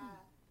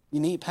 You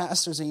need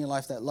pastors in your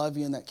life that love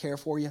you and that care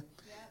for you.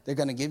 They're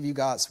going to give you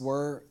God's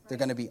word. They're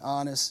going to be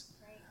honest.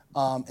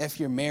 If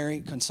you're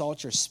married,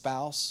 consult your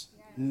spouse.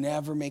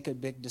 Never make a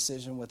big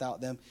decision without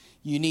them.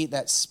 You need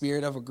that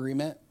spirit of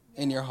agreement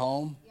in your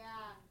home.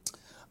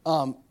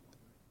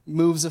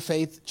 Moves of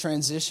faith,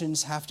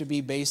 transitions have to be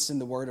based in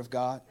the word of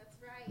God.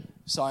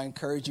 So I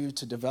encourage you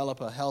to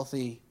develop a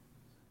healthy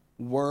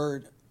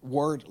word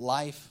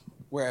life,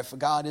 where if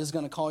God is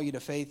going to call you to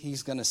faith,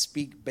 he's going to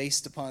speak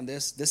based upon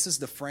this. This is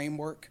the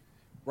framework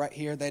right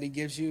here that he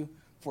gives you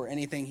for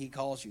anything he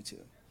calls you to.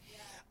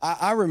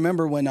 I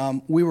remember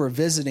when we were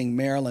visiting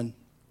Maryland,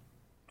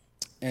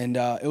 and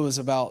it was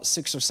about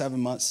 6 or 7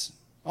 months,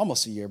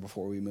 almost a year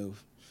before we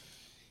moved.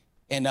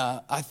 And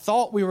I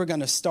thought we were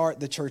going to start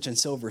the church in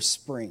Silver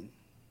Spring.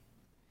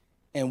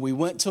 And we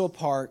went to a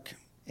park,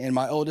 and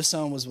my oldest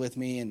son was with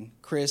me, and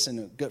Chris and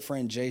a good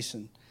friend,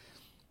 Jason.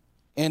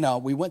 And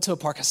we went to a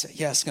park. I said,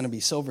 yeah, it's going to be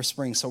Silver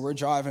Spring. So we're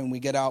driving. We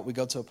get out. We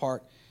go to a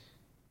park.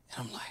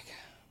 And I'm like,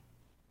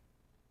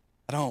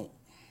 I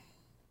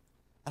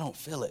don't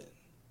feel it.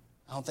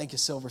 I don't think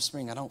it's Silver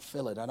Spring. I don't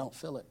feel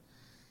it.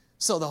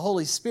 So the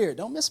Holy Spirit,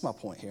 don't miss my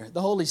point here.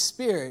 The Holy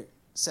Spirit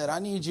said, I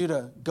need you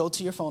to go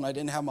to your phone. I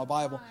didn't have my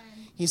Bible.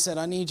 He said,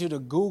 I need you to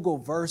Google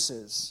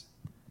verses.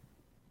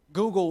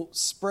 Google,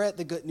 spread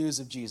the good news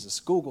of Jesus.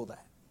 Google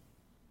that.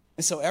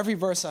 And so every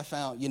verse I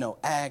found,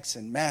 Acts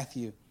and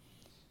Matthew,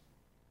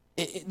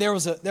 there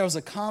was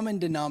a common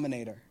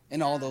denominator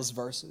in all those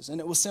verses.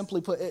 And it was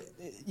simply put,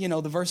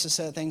 the verses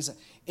said things that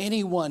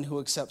anyone who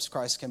accepts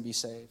Christ can be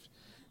saved.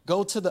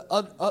 Go to the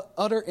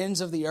utter ends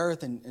of the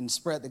earth and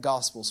spread the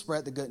gospel,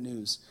 spread the good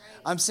news.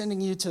 I'm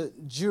sending you to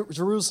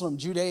Jerusalem,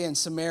 Judea, and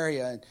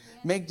Samaria, and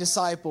make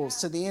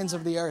disciples to the ends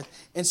of the earth.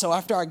 And so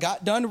after I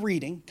got done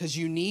reading, because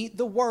you need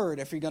the word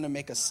if you're going to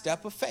make a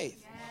step of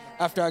faith.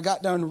 After I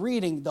got done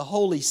reading, the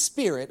Holy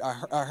Spirit,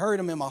 I heard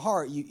him in my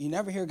heart. You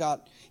never hear God.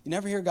 You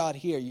never hear God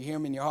here. You hear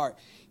him in your heart.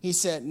 He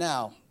said,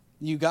 now,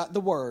 you got the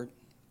word.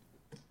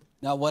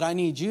 Now, what I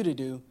need you to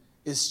do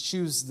is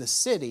choose the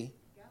city,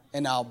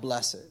 and I'll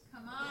bless it.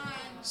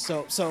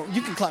 So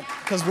you can clap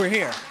because we're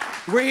here.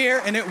 We're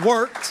here, and it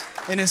worked,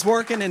 and it's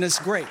working, and it's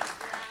great.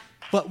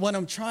 But what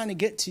I'm trying to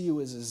get to you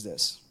is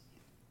this.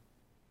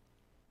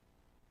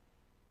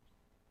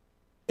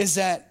 Is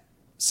that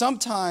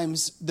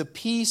sometimes the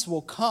peace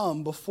will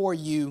come before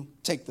you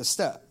take the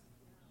step.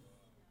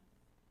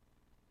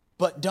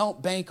 But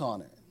don't bank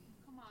on it.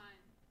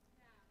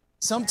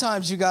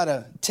 Sometimes you got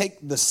to take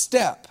the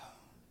step,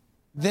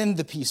 then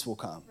the peace will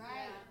come.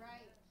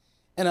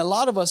 And a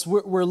lot of us,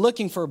 we're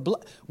looking for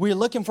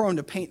him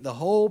to paint the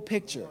whole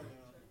picture.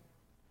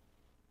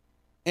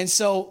 And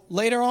so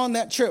later on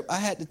that trip, I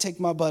had to take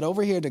my butt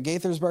over here to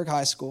Gaithersburg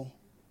High School.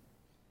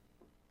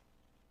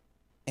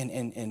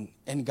 And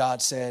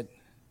God said,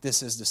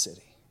 this is the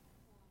city.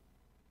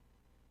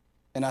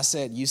 And I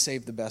said, you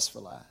saved the best for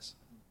last.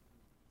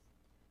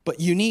 But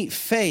you need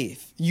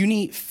faith. You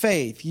need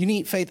faith. You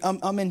need faith.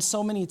 I'm in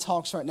so many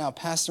talks right now,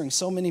 pastoring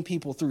so many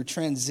people through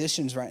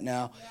transitions right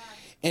now.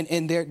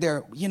 And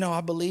they're,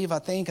 I believe, I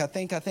think.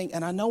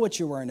 And I know what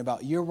you're worrying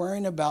about. You're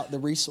worrying about the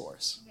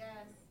resource. Yes.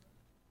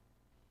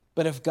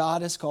 But if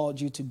God has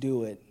called you to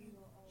do it,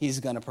 he's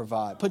going to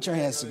provide. Put your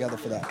hands together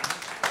for that.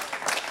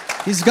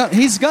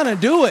 He's going to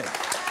do it.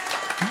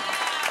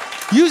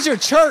 Use your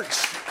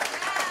church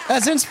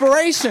as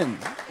inspiration.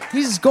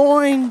 He's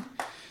going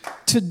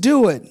to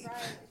do it.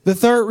 The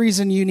third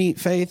reason you need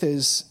faith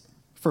is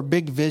for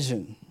big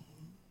vision.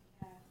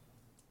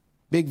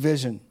 Big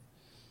vision.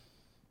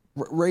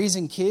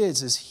 Raising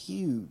kids is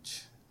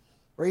huge.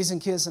 Raising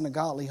kids in a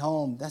godly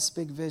home, that's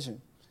big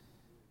vision.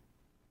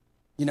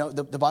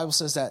 The Bible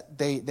says that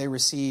they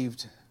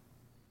received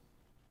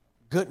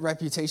good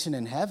reputation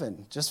in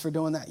heaven just for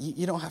doing that.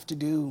 You don't have to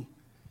do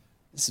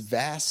this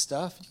vast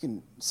stuff. You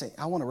can say,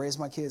 I want to raise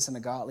my kids in a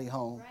godly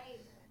home.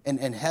 Right.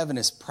 And heaven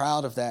is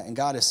proud of that, and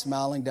God is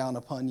smiling down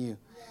upon you.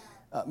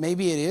 Yeah.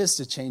 Maybe it is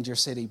to change your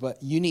city,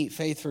 but you need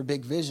faith for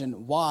big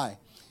vision. Why?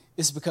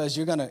 It's because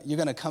you're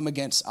gonna come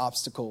against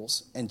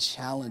obstacles and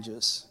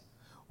challenges.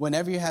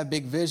 Whenever you have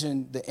big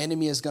vision, the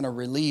enemy is going to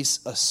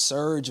release a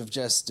surge of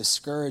just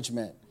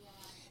discouragement.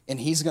 And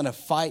he's going to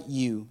fight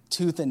you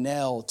tooth and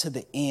nail to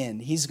the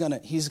end. He's going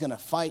to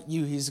fight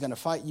you. He's going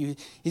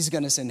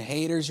to send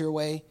haters your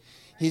way.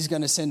 He's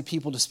going to send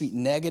people to speak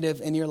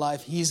negative in your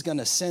life. He's going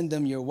to send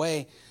them your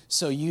way.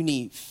 So you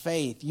need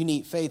faith. You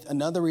need faith.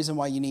 Another reason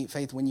why you need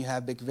faith when you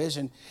have big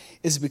vision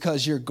is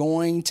because you're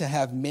going to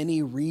have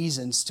many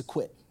reasons to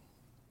quit.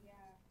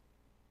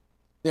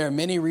 There are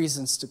many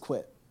reasons to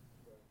quit.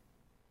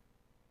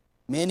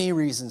 Many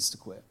reasons to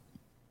quit.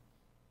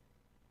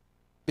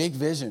 Big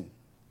vision.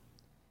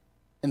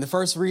 And the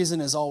first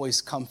reason is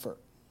always comfort.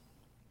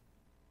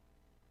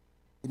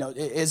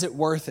 Is it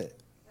worth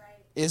it? Right.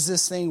 Is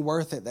this thing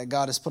worth it that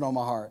God has put on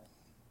my heart?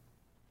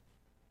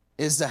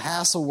 Is the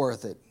hassle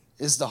worth it?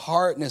 Is the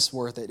hardness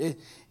worth it?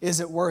 Is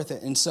it worth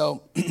it? And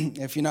so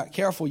if you're not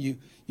careful, you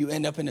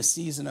end up in a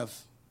season of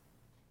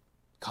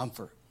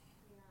comfort.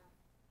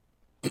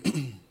 Yeah.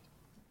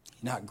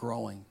 Not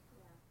growing,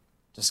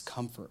 just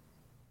comfort.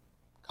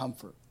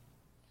 Comfort.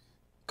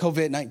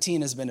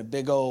 COVID-19 has been a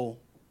big old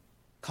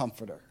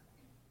comforter.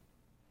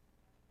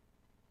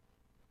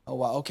 Oh,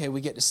 wow, okay,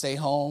 we get to stay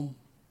home,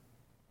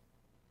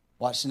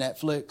 watch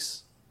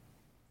Netflix,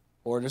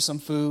 order some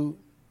food.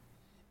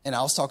 And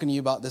I was talking to you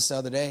about this the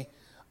other day.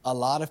 A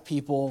lot of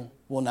people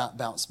will not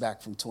bounce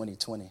back from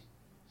 2020.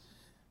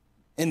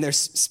 And they're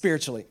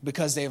spiritually,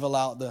 because they've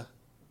allowed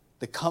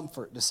the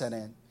comfort to set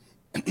in.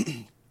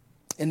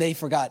 And they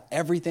forgot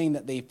everything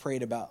that they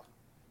prayed about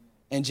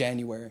in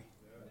January.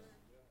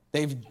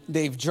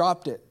 They've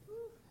dropped it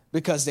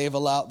because they've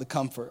allowed the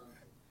comfort.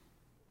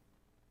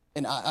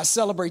 And I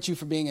celebrate you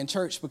for being in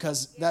church,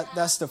 because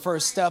that's the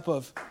first step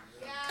of,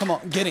 come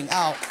on, getting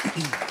out.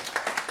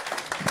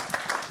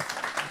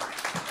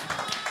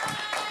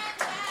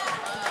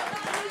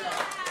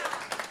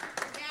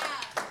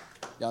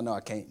 Y'all know I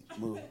can't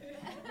move.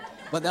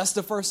 But that's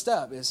the first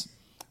step is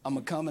I'm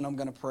going to come and I'm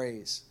going to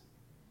praise.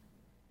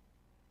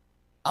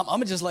 I'm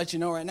going to just let you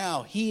know right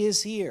now, he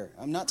is here.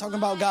 I'm not talking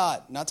about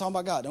God. Not talking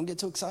about God. Don't get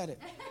too excited.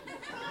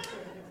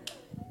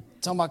 I'm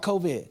talking about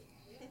COVID.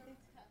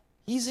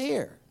 He's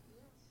here.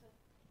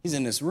 He's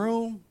in this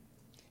room.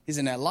 He's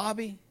in that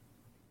lobby.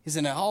 He's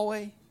in that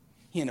hallway.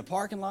 He's in the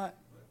parking lot.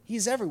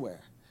 He's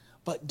everywhere.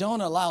 But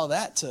don't allow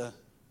that to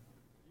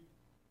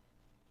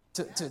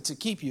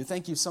keep you.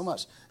 Thank you so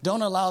much.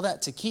 Don't allow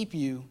that to keep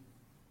you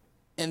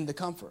in the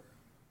comfort.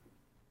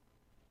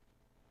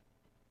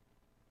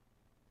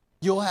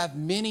 You'll have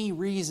many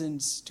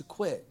reasons to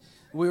quit.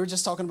 We were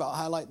just talking about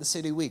Highlight the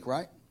City Week,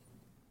 right?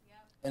 Yep.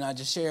 And I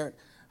just shared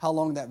how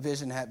long that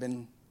vision had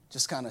been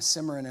just kind of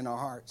simmering in our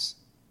hearts?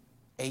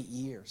 8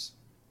 years.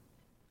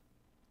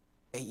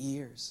 8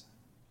 years.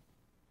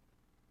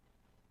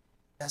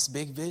 That's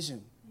big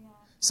vision. Yeah.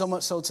 So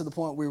much so to the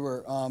point we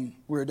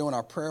were doing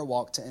our prayer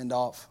walk to end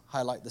off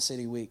Highlight the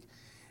City Week.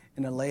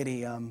 And a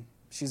lady,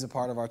 she's a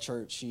part of our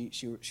church.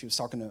 She was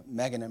talking to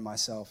Megan and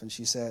myself, and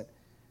she said,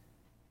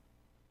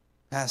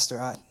 Pastor,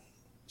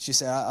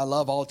 I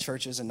love all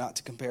churches and not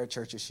to compare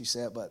churches, she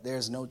said, but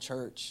there's no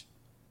church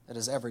that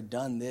has ever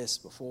done this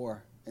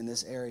before in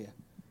this area.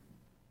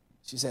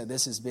 She said,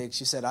 this is big.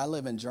 She said, I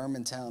live in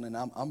Germantown, and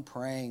I'm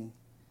praying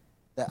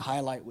that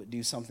Highlight would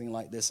do something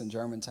like this in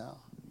Germantown.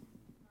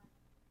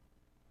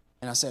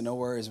 And I said, no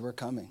worries, we're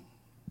coming.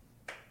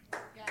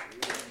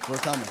 We're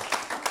coming.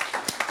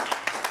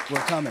 We're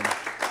coming.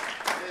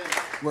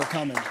 We're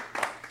coming.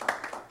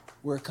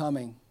 We're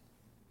coming.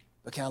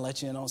 But can I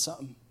let you in on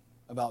something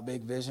about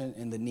big vision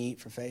and the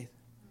need for faith?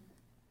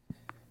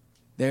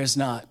 There's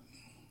not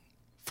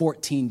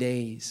 14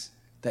 days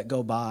that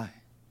go by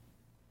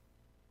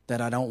that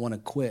I don't want to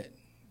quit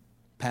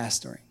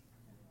pastoring.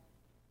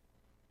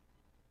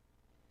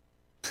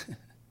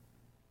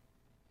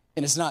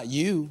 And it's not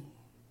you.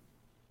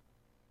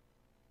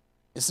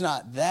 It's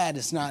not that.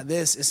 It's not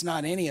this. It's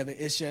not any of it.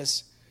 It's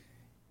just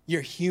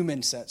your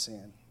human sets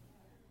in.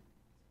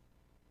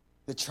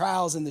 The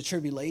trials and the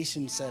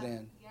tribulations set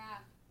in. Yeah.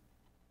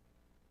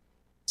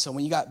 So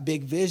when you got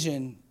big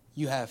vision,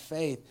 you have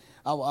faith.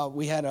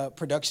 We had a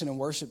production and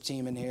worship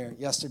team in here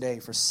yesterday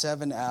for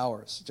 7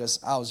 hours.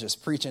 I was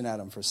just preaching at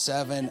them for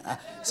 7 hours.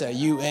 So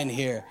you in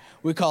here.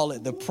 We call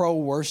it the Pro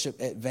Worship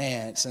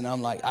Advance. And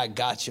I'm like, I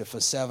got you for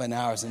 7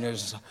 hours. And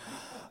there's just...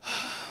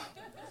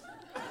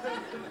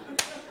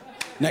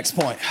 Next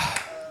point.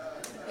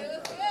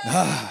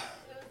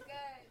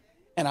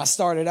 And I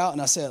started out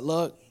and I said,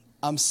 look,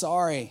 I'm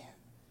sorry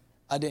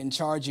I didn't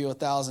charge you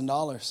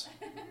 $1,000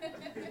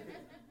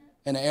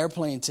 and an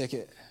airplane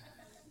ticket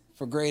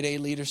for grade A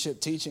leadership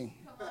teaching.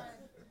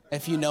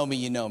 If you know me,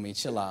 you know me.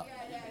 Chill out.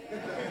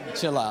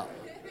 Chill out.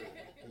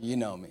 You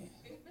know me.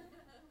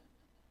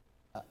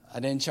 I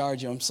didn't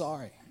charge you. I'm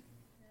sorry.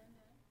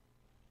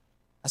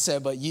 I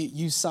said, but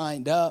you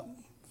signed up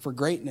for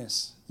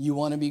greatness. You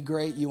want to be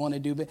great. You want to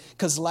do big.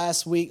 Because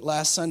last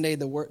Sunday,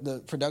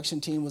 the production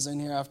team was in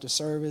here after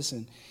service,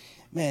 and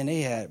man,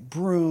 they had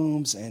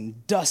brooms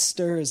and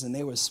dusters, and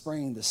they were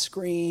spraying the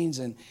screens,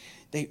 and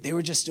they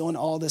were just doing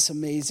all this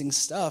amazing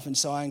stuff. And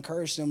so I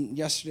encouraged them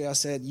yesterday. I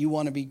said, you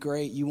want to be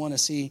great. You want to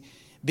see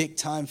big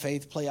time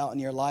faith play out in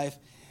your life.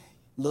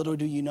 Little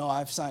do you know,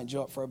 I've signed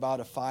you up for about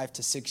a 5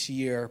 to 6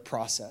 year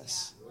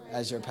process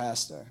as your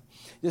pastor.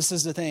 This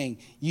is the thing.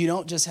 You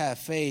don't just have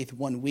faith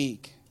 1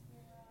 week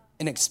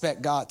and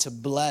expect God to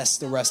bless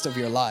the rest of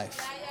your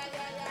life.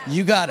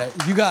 You gotta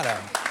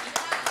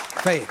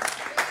faith.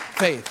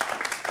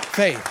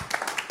 And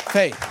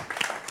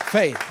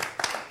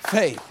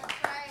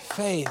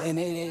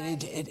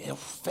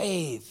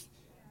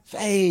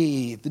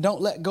faith.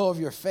 Don't let go of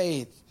your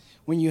faith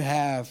when you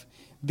have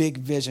big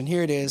vision.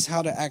 Here it is,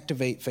 how to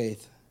activate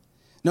faith.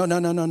 No,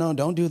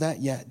 don't do that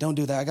yet. Don't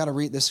do that. I got to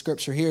read this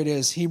scripture. Here it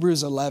is,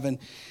 Hebrews 11.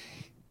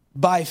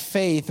 By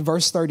faith,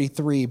 verse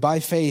 33, by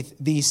faith,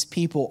 these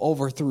people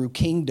overthrew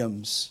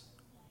kingdoms,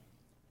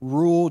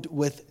 ruled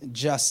with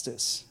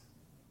justice,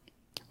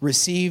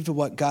 received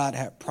what God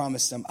had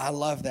promised them. I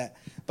love that.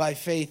 By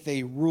faith,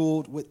 they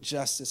ruled with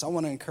justice. I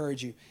want to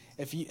encourage you.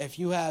 If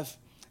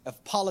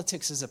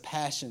politics is a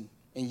passion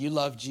and you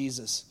love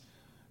Jesus,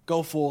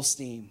 go full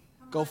steam,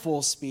 go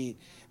full speed.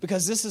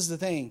 Because this is the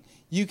thing.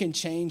 You can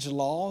change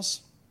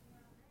laws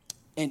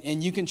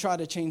and you can try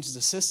to change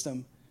the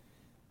system.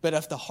 But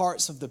if the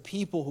hearts of the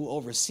people who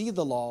oversee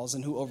the laws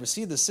and who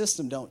oversee the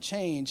system don't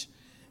change,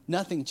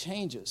 nothing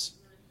changes.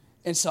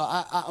 And so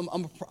I'm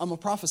going to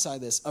prophesy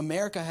this.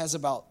 America has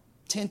about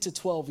 10 to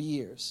 12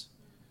 years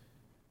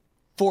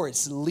for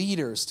its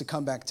leaders to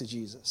come back to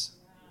Jesus.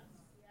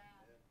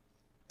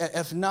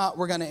 If not,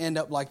 we're going to end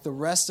up like the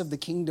rest of the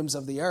kingdoms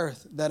of the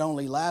earth that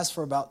only last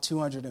for about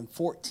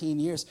 214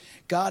 years.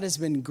 God has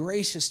been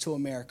gracious to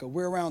America.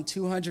 We're around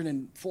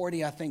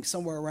 240, I think,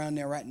 somewhere around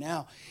there right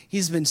now.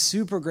 He's been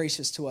super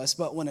gracious to us.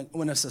 But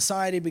when a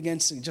society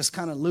begins to just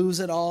kind of lose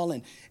it all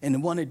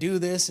and want to do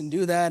this and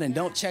do that and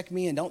don't check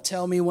me and don't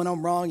tell me when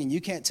I'm wrong and you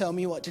can't tell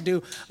me what to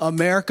do,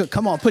 America,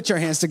 come on, put your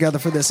hands together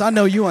for this. I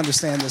know you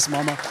understand this,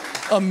 Mama.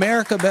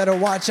 America better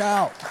watch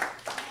out.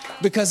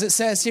 Because it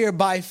says here,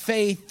 by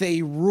faith,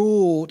 they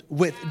ruled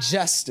with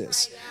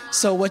justice.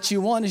 So what you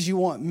want is you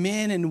want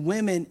men and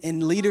women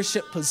in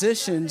leadership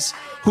positions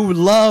who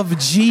love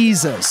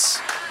Jesus,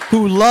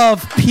 who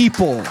love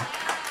people.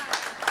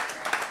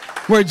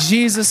 Where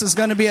Jesus is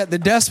going to be at the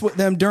desk with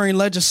them during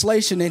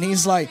legislation. And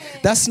he's like,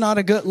 that's not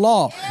a good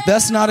law.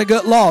 That's not a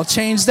good law.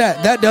 Change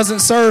that. That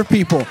doesn't serve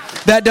people.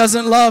 That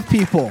doesn't love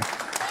people.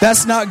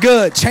 That's not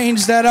good.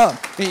 Change that up.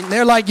 And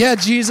they're like, yeah,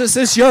 Jesus,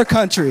 it's your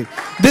country.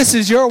 This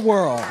is your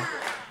world.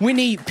 We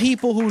need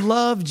people who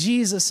love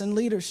Jesus in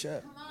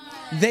leadership.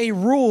 They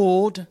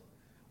ruled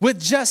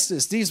with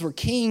justice. These were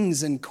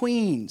kings and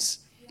queens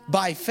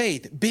by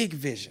faith. Big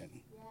vision.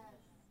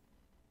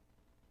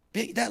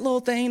 Big, that little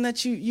thing that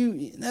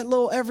that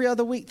little every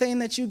other week thing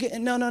that you get.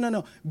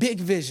 No. Big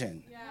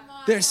vision. Yeah.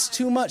 There's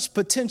too much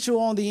potential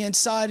on the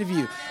inside of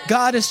you.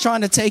 God is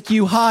trying to take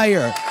you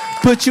higher,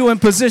 put you in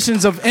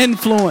positions of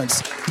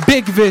influence.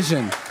 Big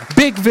vision,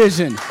 big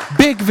vision,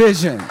 big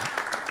vision.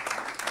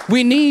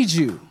 We need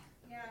you.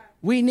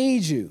 We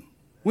need you.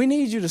 We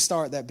need you to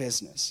start that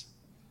business.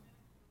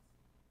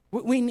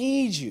 We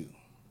need you.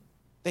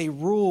 They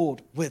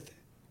ruled with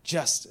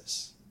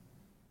justice.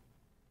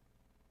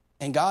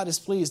 And God is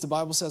pleased. The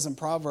Bible says in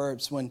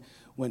Proverbs, when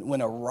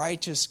a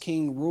righteous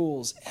king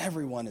rules,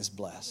 everyone is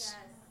blessed. Yes.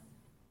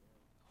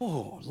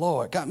 Oh,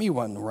 Lord, got me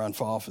wanting to run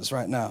for office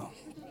right now.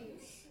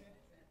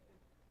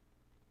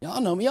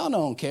 Y'all know me. Y'all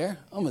don't care.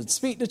 I'm going to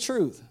speak the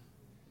truth.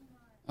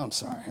 I'm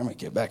sorry. I'm going to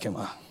get back in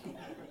my...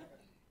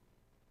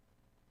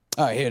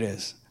 All right, here it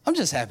is. I'm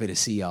just happy to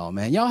see y'all,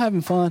 man. Y'all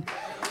having fun?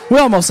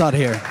 We're almost out of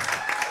here.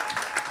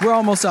 We're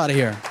almost out of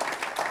here.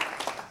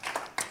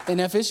 And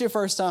if it's your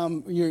first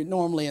time, you're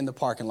normally in the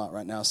parking lot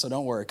right now, so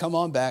don't worry. Come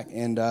on back,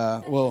 and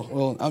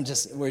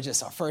we're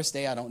just our first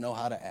day. I don't know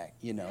how to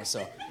act,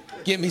 so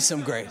give me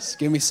some grace.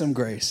 Give me some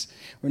grace.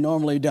 We're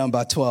normally done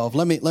by 12.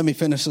 Let me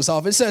finish this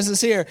off. It says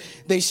this here: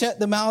 they shut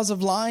the mouths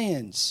of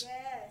lions,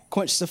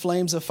 quenched the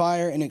flames of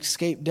fire, and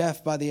escaped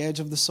death by the edge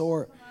of the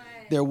sword.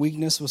 Their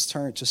weakness was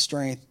turned to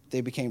strength.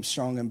 They became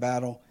strong in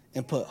battle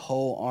and put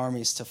whole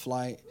armies to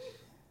flight.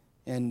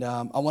 And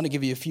I want to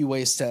give you a few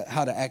ways to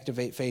how to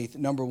activate faith.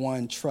 Number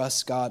one,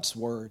 trust God's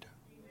word.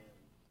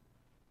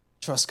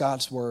 Trust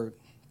God's word.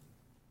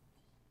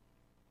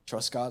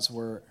 Trust God's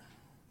word.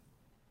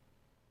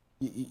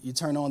 You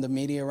turn on the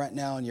media right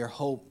now and your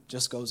hope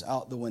just goes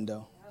out the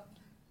window.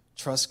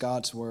 Trust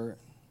God's word.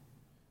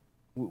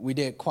 We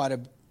did quite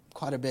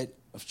a bit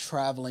of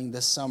traveling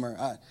this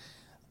summer.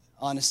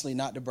 Honestly,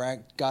 not to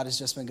brag, God has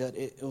just been good.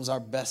 It was our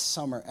best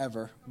summer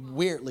ever,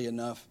 weirdly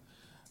enough.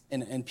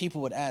 And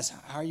people would ask,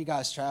 how are you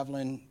guys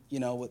traveling,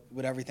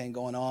 with everything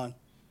going on?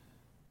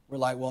 We're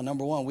like, well,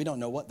 number one, we don't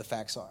know what the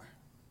facts are.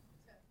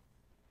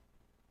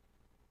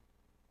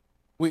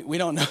 We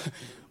don't know.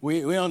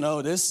 We don't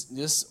know this,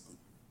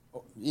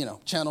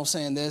 channel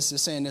saying this,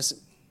 is saying this.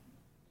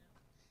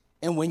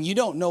 And when you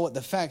don't know what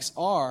the facts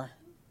are,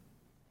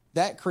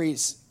 that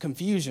creates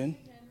confusion.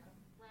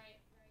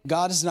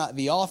 God is not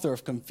the author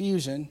of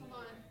confusion.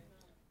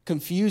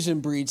 Confusion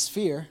breeds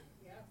fear.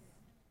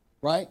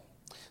 Right?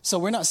 So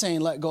we're not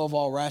saying let go of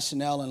all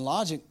rationale and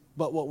logic,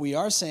 but what we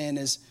are saying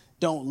is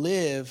don't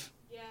live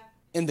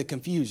in the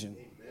confusion.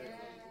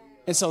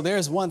 And so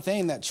there's one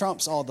thing that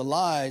trumps all the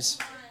lies.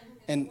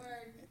 And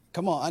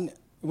come on,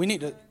 we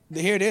need to,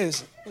 here it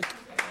is.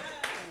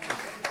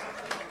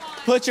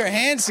 Put your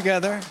hands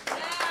together,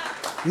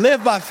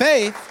 live by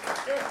faith,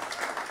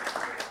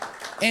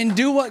 and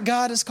do what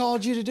God has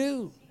called you to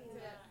do.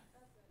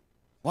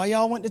 Why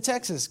y'all went to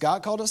Texas?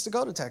 God called us to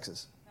go to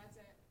Texas.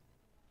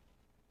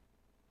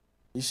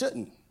 You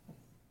shouldn't.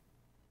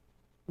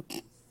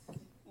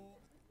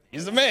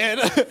 He's the man.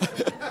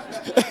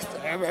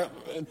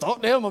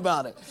 Talk to him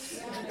about it.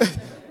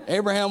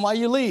 Abraham, why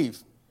you leave?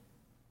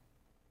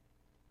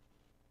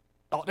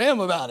 Talk to him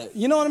about it.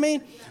 You know what I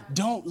mean?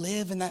 Don't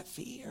live in that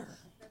fear.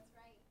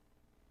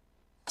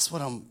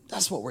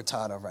 That's what we're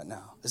tired of right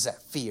now, is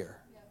that fear.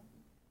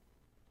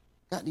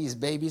 Got these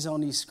babies on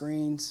these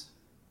screens.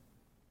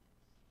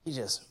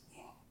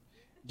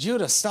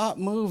 Judah, stop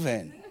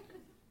moving.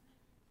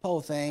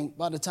 Whole thing,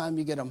 by the time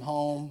you get them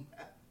home,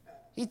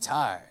 he's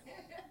tired.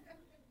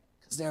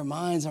 Because their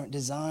minds aren't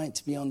designed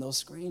to be on those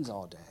screens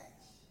all day.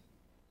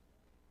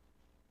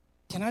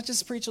 Can I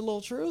just preach a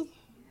little truth?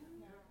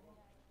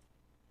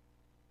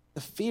 The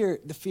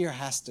fear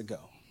has to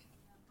go.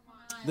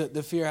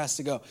 The fear has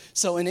to go.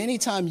 So in any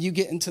time you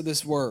get into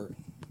this word,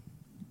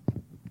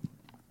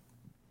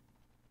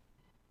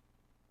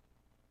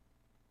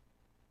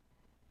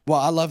 well,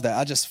 I love that.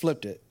 I just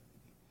flipped it.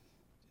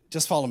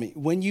 Just follow me.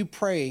 When you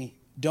pray,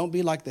 don't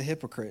be like the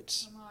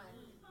hypocrites.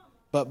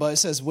 But it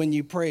says, when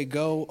you pray,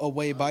 go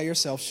away by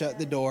yourself, shut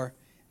the door.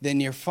 Then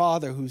your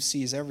Father who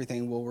sees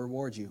everything will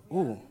reward you.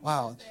 Ooh,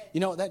 wow. You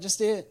know what that just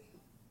did?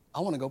 I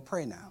want to go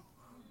pray now.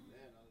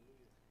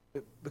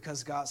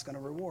 Because God's going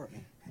to reward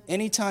me.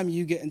 Anytime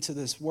you get into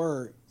this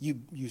word,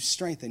 you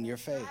strengthen your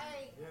faith.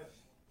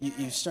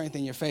 You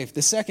strengthen your faith.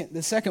 The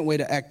second way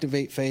to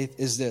activate faith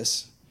is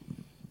this.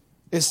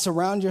 Is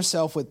surround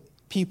yourself with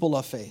people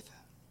of faith.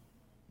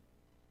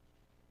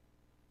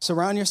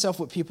 Surround yourself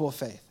with people of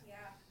faith.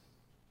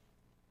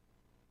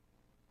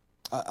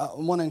 I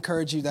want to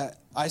encourage you that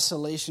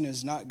isolation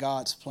is not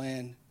God's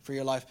plan for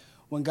your life.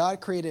 When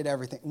God created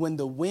everything, when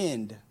the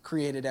wind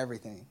created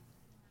everything,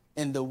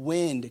 and the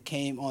wind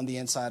came on the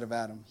inside of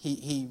Adam,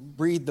 he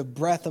breathed the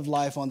breath of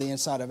life on the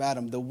inside of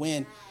Adam, the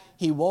wind.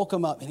 He woke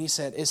him up and he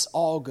said, it's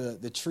all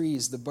good. The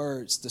trees, the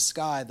birds, the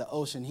sky, the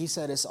ocean. He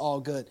said, it's all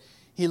good.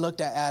 He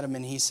looked at Adam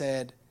and he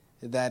said,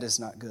 that is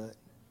not good.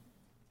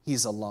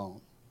 He's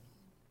alone.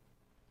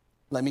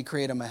 Let me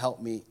create him a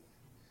helpmeet.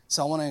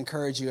 So I want to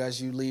encourage you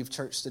as you leave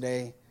church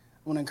today,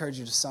 I want to encourage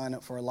you to sign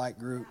up for a light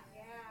group.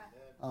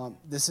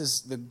 This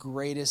is the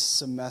greatest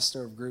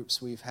semester of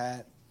groups we've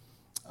had.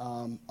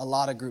 a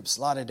lot of groups,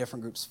 a lot of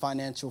different groups,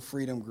 financial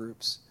freedom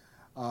groups,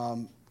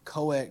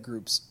 co-ed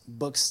groups,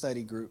 book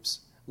study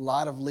groups, a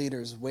lot of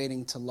leaders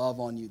waiting to love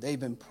on you. They've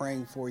been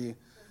praying for you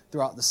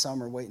throughout the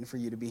summer, waiting for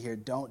you to be here.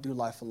 Don't do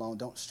life alone.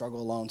 Don't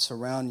struggle alone.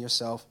 Surround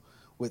yourself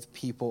with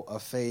people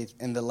of faith.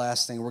 And the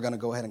last thing, we're going to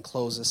go ahead and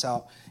close this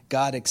out.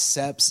 God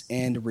accepts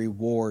and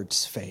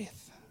rewards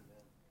faith.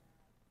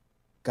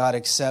 God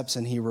accepts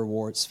and he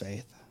rewards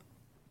faith.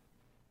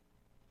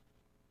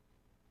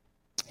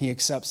 He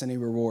accepts and he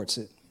rewards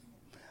it.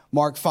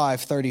 Mark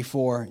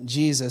 5:34,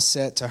 Jesus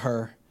said to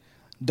her,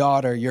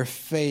 "Daughter, your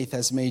faith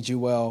has made you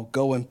well.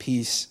 Go in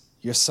peace.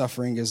 Your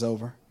suffering is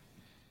over."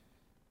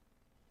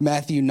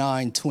 Matthew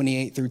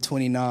 9:28 through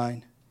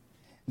 29.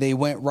 They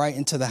went right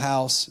into the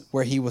house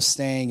where he was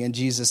staying, and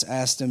Jesus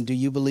asked him, "Do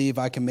you believe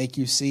I can make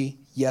you see?"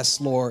 "Yes,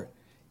 Lord.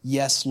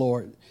 Yes,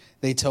 Lord."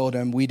 They told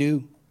him, "We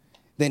do."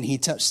 Then he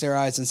touched their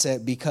eyes and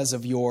said, "Because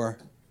of your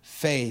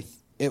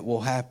faith, it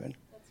will happen."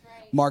 That's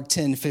right. Mark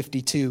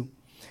 10:52.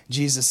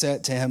 Jesus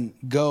said to him,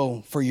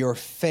 "Go, for your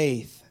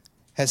faith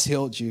has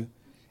healed you."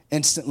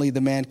 Instantly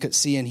the man could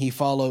see, and he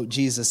followed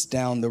Jesus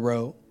down the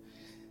road.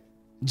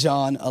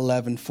 John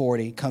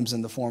 11:40 comes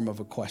in the form of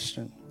a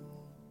question.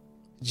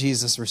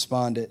 Jesus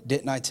responded,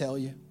 "Didn't I tell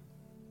you?"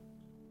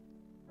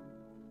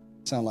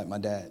 Sound like my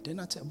dad. Didn't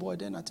I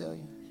tell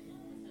you?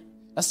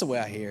 That's the way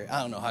I hear it.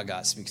 I don't know how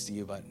God speaks to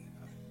you, but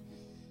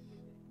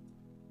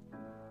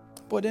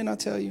boy, didn't I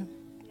tell you?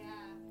 Yeah.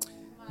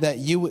 That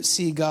you would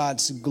see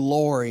God's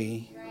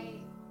glory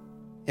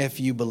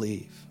if you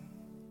believe.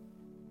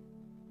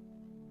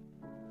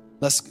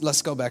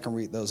 Let's go back and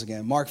read those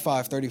again. Mark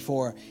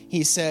 5:34.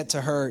 He said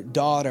to her,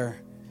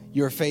 "Daughter,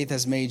 your faith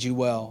has made you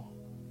well.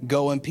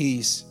 Go in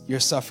peace. Your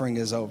suffering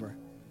is over."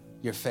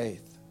 Your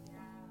faith.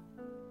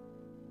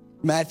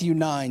 Matthew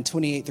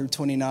 9:28 through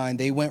 29.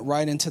 They went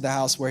right into the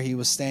house where he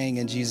was staying,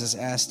 and Jesus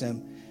asked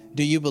him,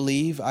 "Do you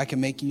believe I can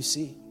make you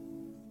see?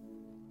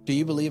 Do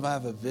you believe I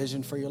have a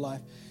vision for your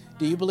life?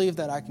 Do you believe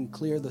that I can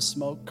clear the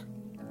smoke?"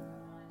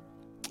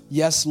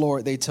 "Yes,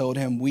 Lord," they told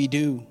him. "We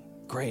do."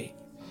 Great.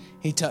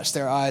 He touched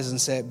their eyes and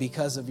said,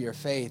 "Because of your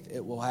faith,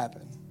 it will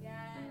happen." Yes.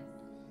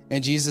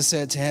 And Jesus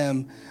said to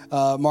him,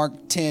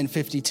 Mark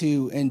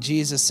 10:52, and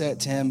Jesus said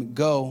to him,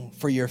 "Go,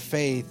 for your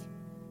faith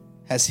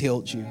has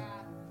healed you."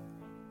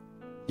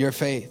 Your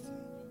faith.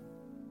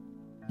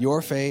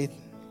 Your faith.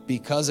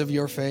 Because of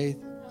your faith.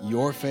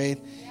 Your faith.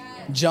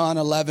 Yes. John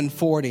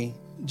 11:40,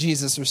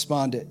 Jesus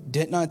responded,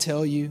 "Didn't I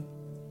tell you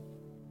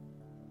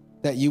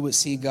that you would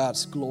see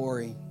God's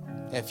glory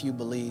if you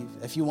believe?"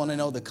 If you want to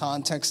know the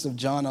context of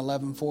John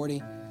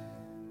 11:40,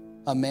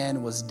 a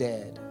man was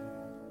dead,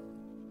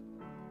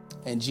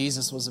 and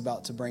Jesus was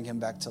about to bring him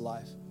back to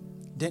life.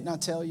 Didn't I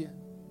tell you?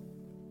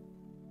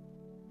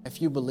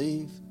 If you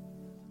believe.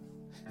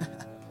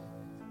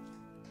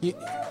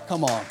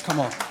 Come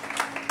on.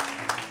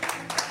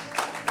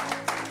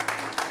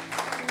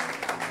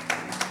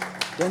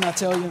 Didn't I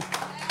tell you?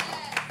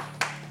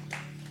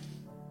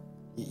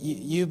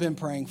 You've been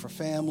praying for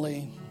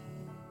family,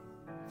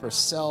 for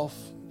self,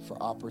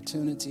 for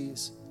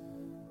opportunities,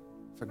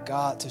 for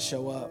God to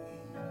show up.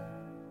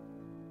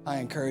 I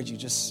encourage you,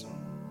 just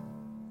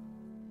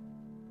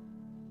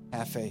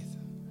have faith.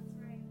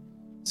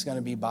 It's going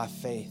to be by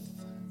faith.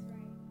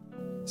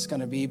 It's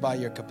going to be by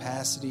your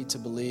capacity to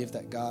believe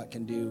that God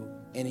can do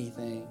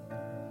anything.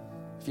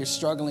 If you're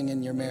struggling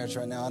in your marriage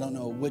right now, I don't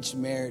know which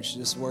marriage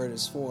this word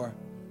is for.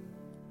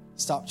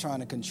 Stop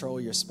trying to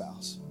control your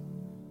spouse.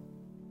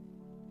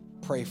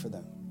 Pray for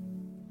them.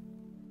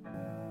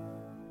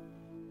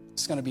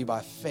 It's going to be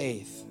by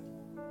faith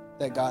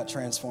that God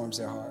transforms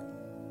their heart.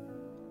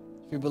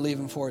 If you're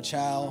believing for a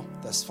child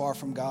that's far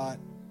from God,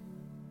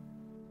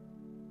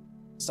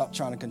 stop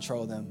trying to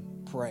control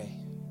them. Pray.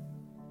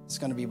 It's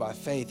going to be by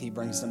faith he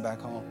brings them back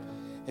home.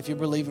 If you're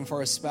believing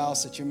for a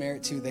spouse that you're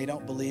married to, they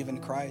don't believe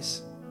in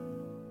Christ,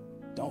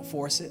 don't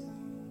force it.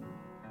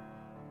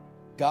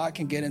 God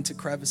can get into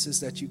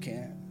crevices that you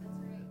can't.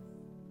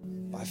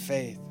 By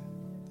faith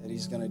that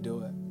he's going to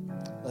do it.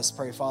 Let's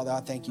pray. Father, I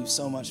thank you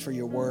so much for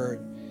your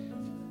word.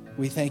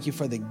 We thank you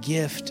for the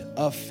gift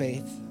of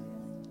faith.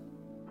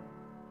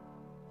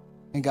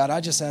 And God,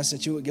 I just ask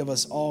that you would give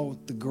us all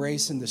the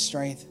grace and the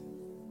strength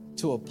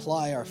to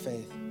apply our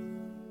faith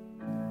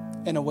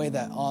in a way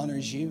that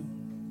honors you,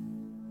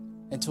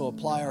 and to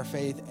apply our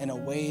faith in a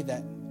way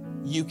that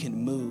you can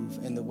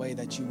move in the way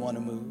that you want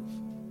to move.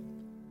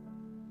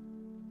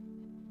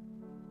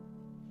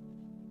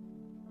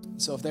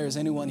 So if there is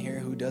anyone here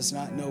who does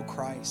not know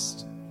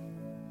Christ,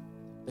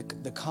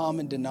 the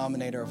common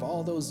denominator of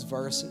all those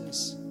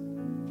verses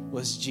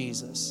was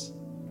Jesus.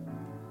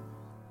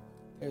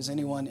 If there's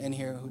anyone in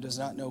here who does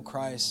not know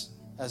Christ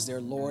as their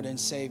Lord and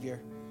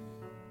Savior,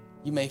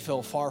 you may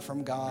feel far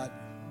from God.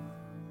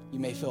 You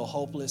may feel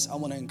hopeless. I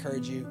want to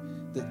encourage you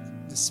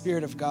that the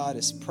Spirit of God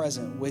is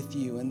present with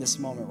you in this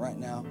moment right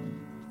now.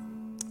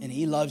 And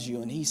he loves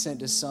you, and he sent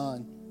his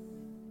Son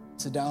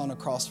to die on a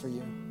cross for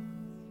you.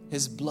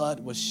 His blood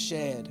was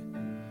shed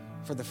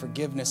for the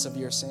forgiveness of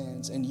your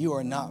sins, and you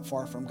are not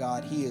far from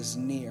God. He is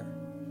near.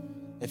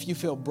 If you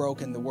feel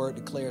broken, the word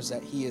declares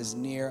that he is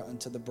near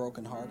unto the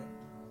brokenhearted.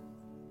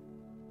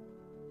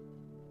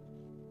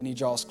 And he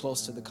draws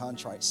close to the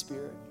contrite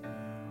spirit.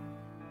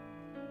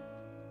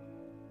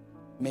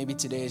 Maybe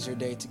today is your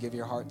day to give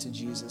your heart to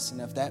Jesus.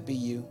 And if that be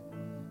you,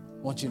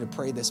 I want you to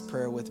pray this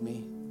prayer with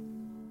me.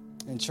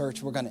 In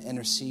church, we're going to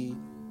intercede.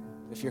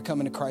 If you're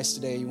coming to Christ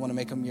today, you want to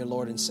make him your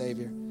Lord and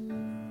Savior,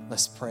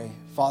 let's pray.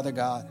 Father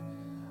God,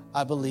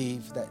 I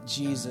believe that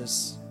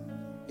Jesus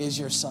is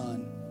your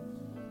Son.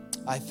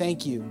 I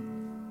thank you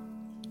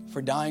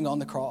for dying on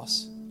the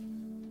cross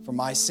for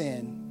my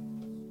sin.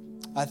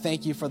 I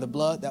thank you for the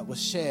blood that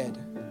was shed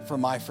for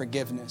my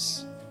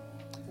forgiveness.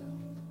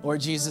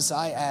 Lord Jesus,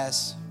 I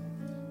ask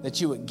that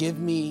you would give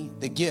me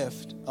the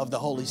gift of the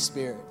Holy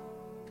Spirit.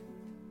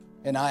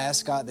 And I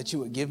ask, God, that you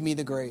would give me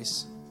the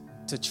grace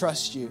to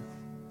trust you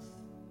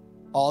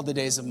all the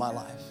days of my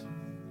life.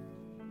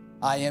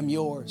 I am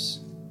yours.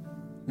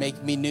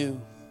 Make me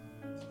new.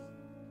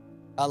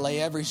 I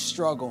lay every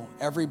struggle,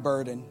 every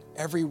burden,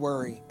 every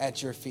worry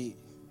at your feet.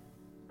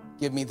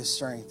 Give me the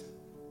strength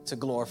to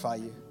glorify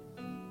you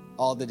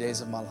all the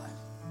days of my life.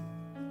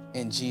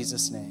 In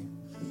Jesus' name,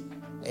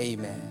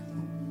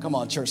 amen. Come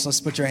on, church,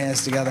 let's put your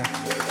hands together.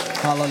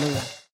 Hallelujah.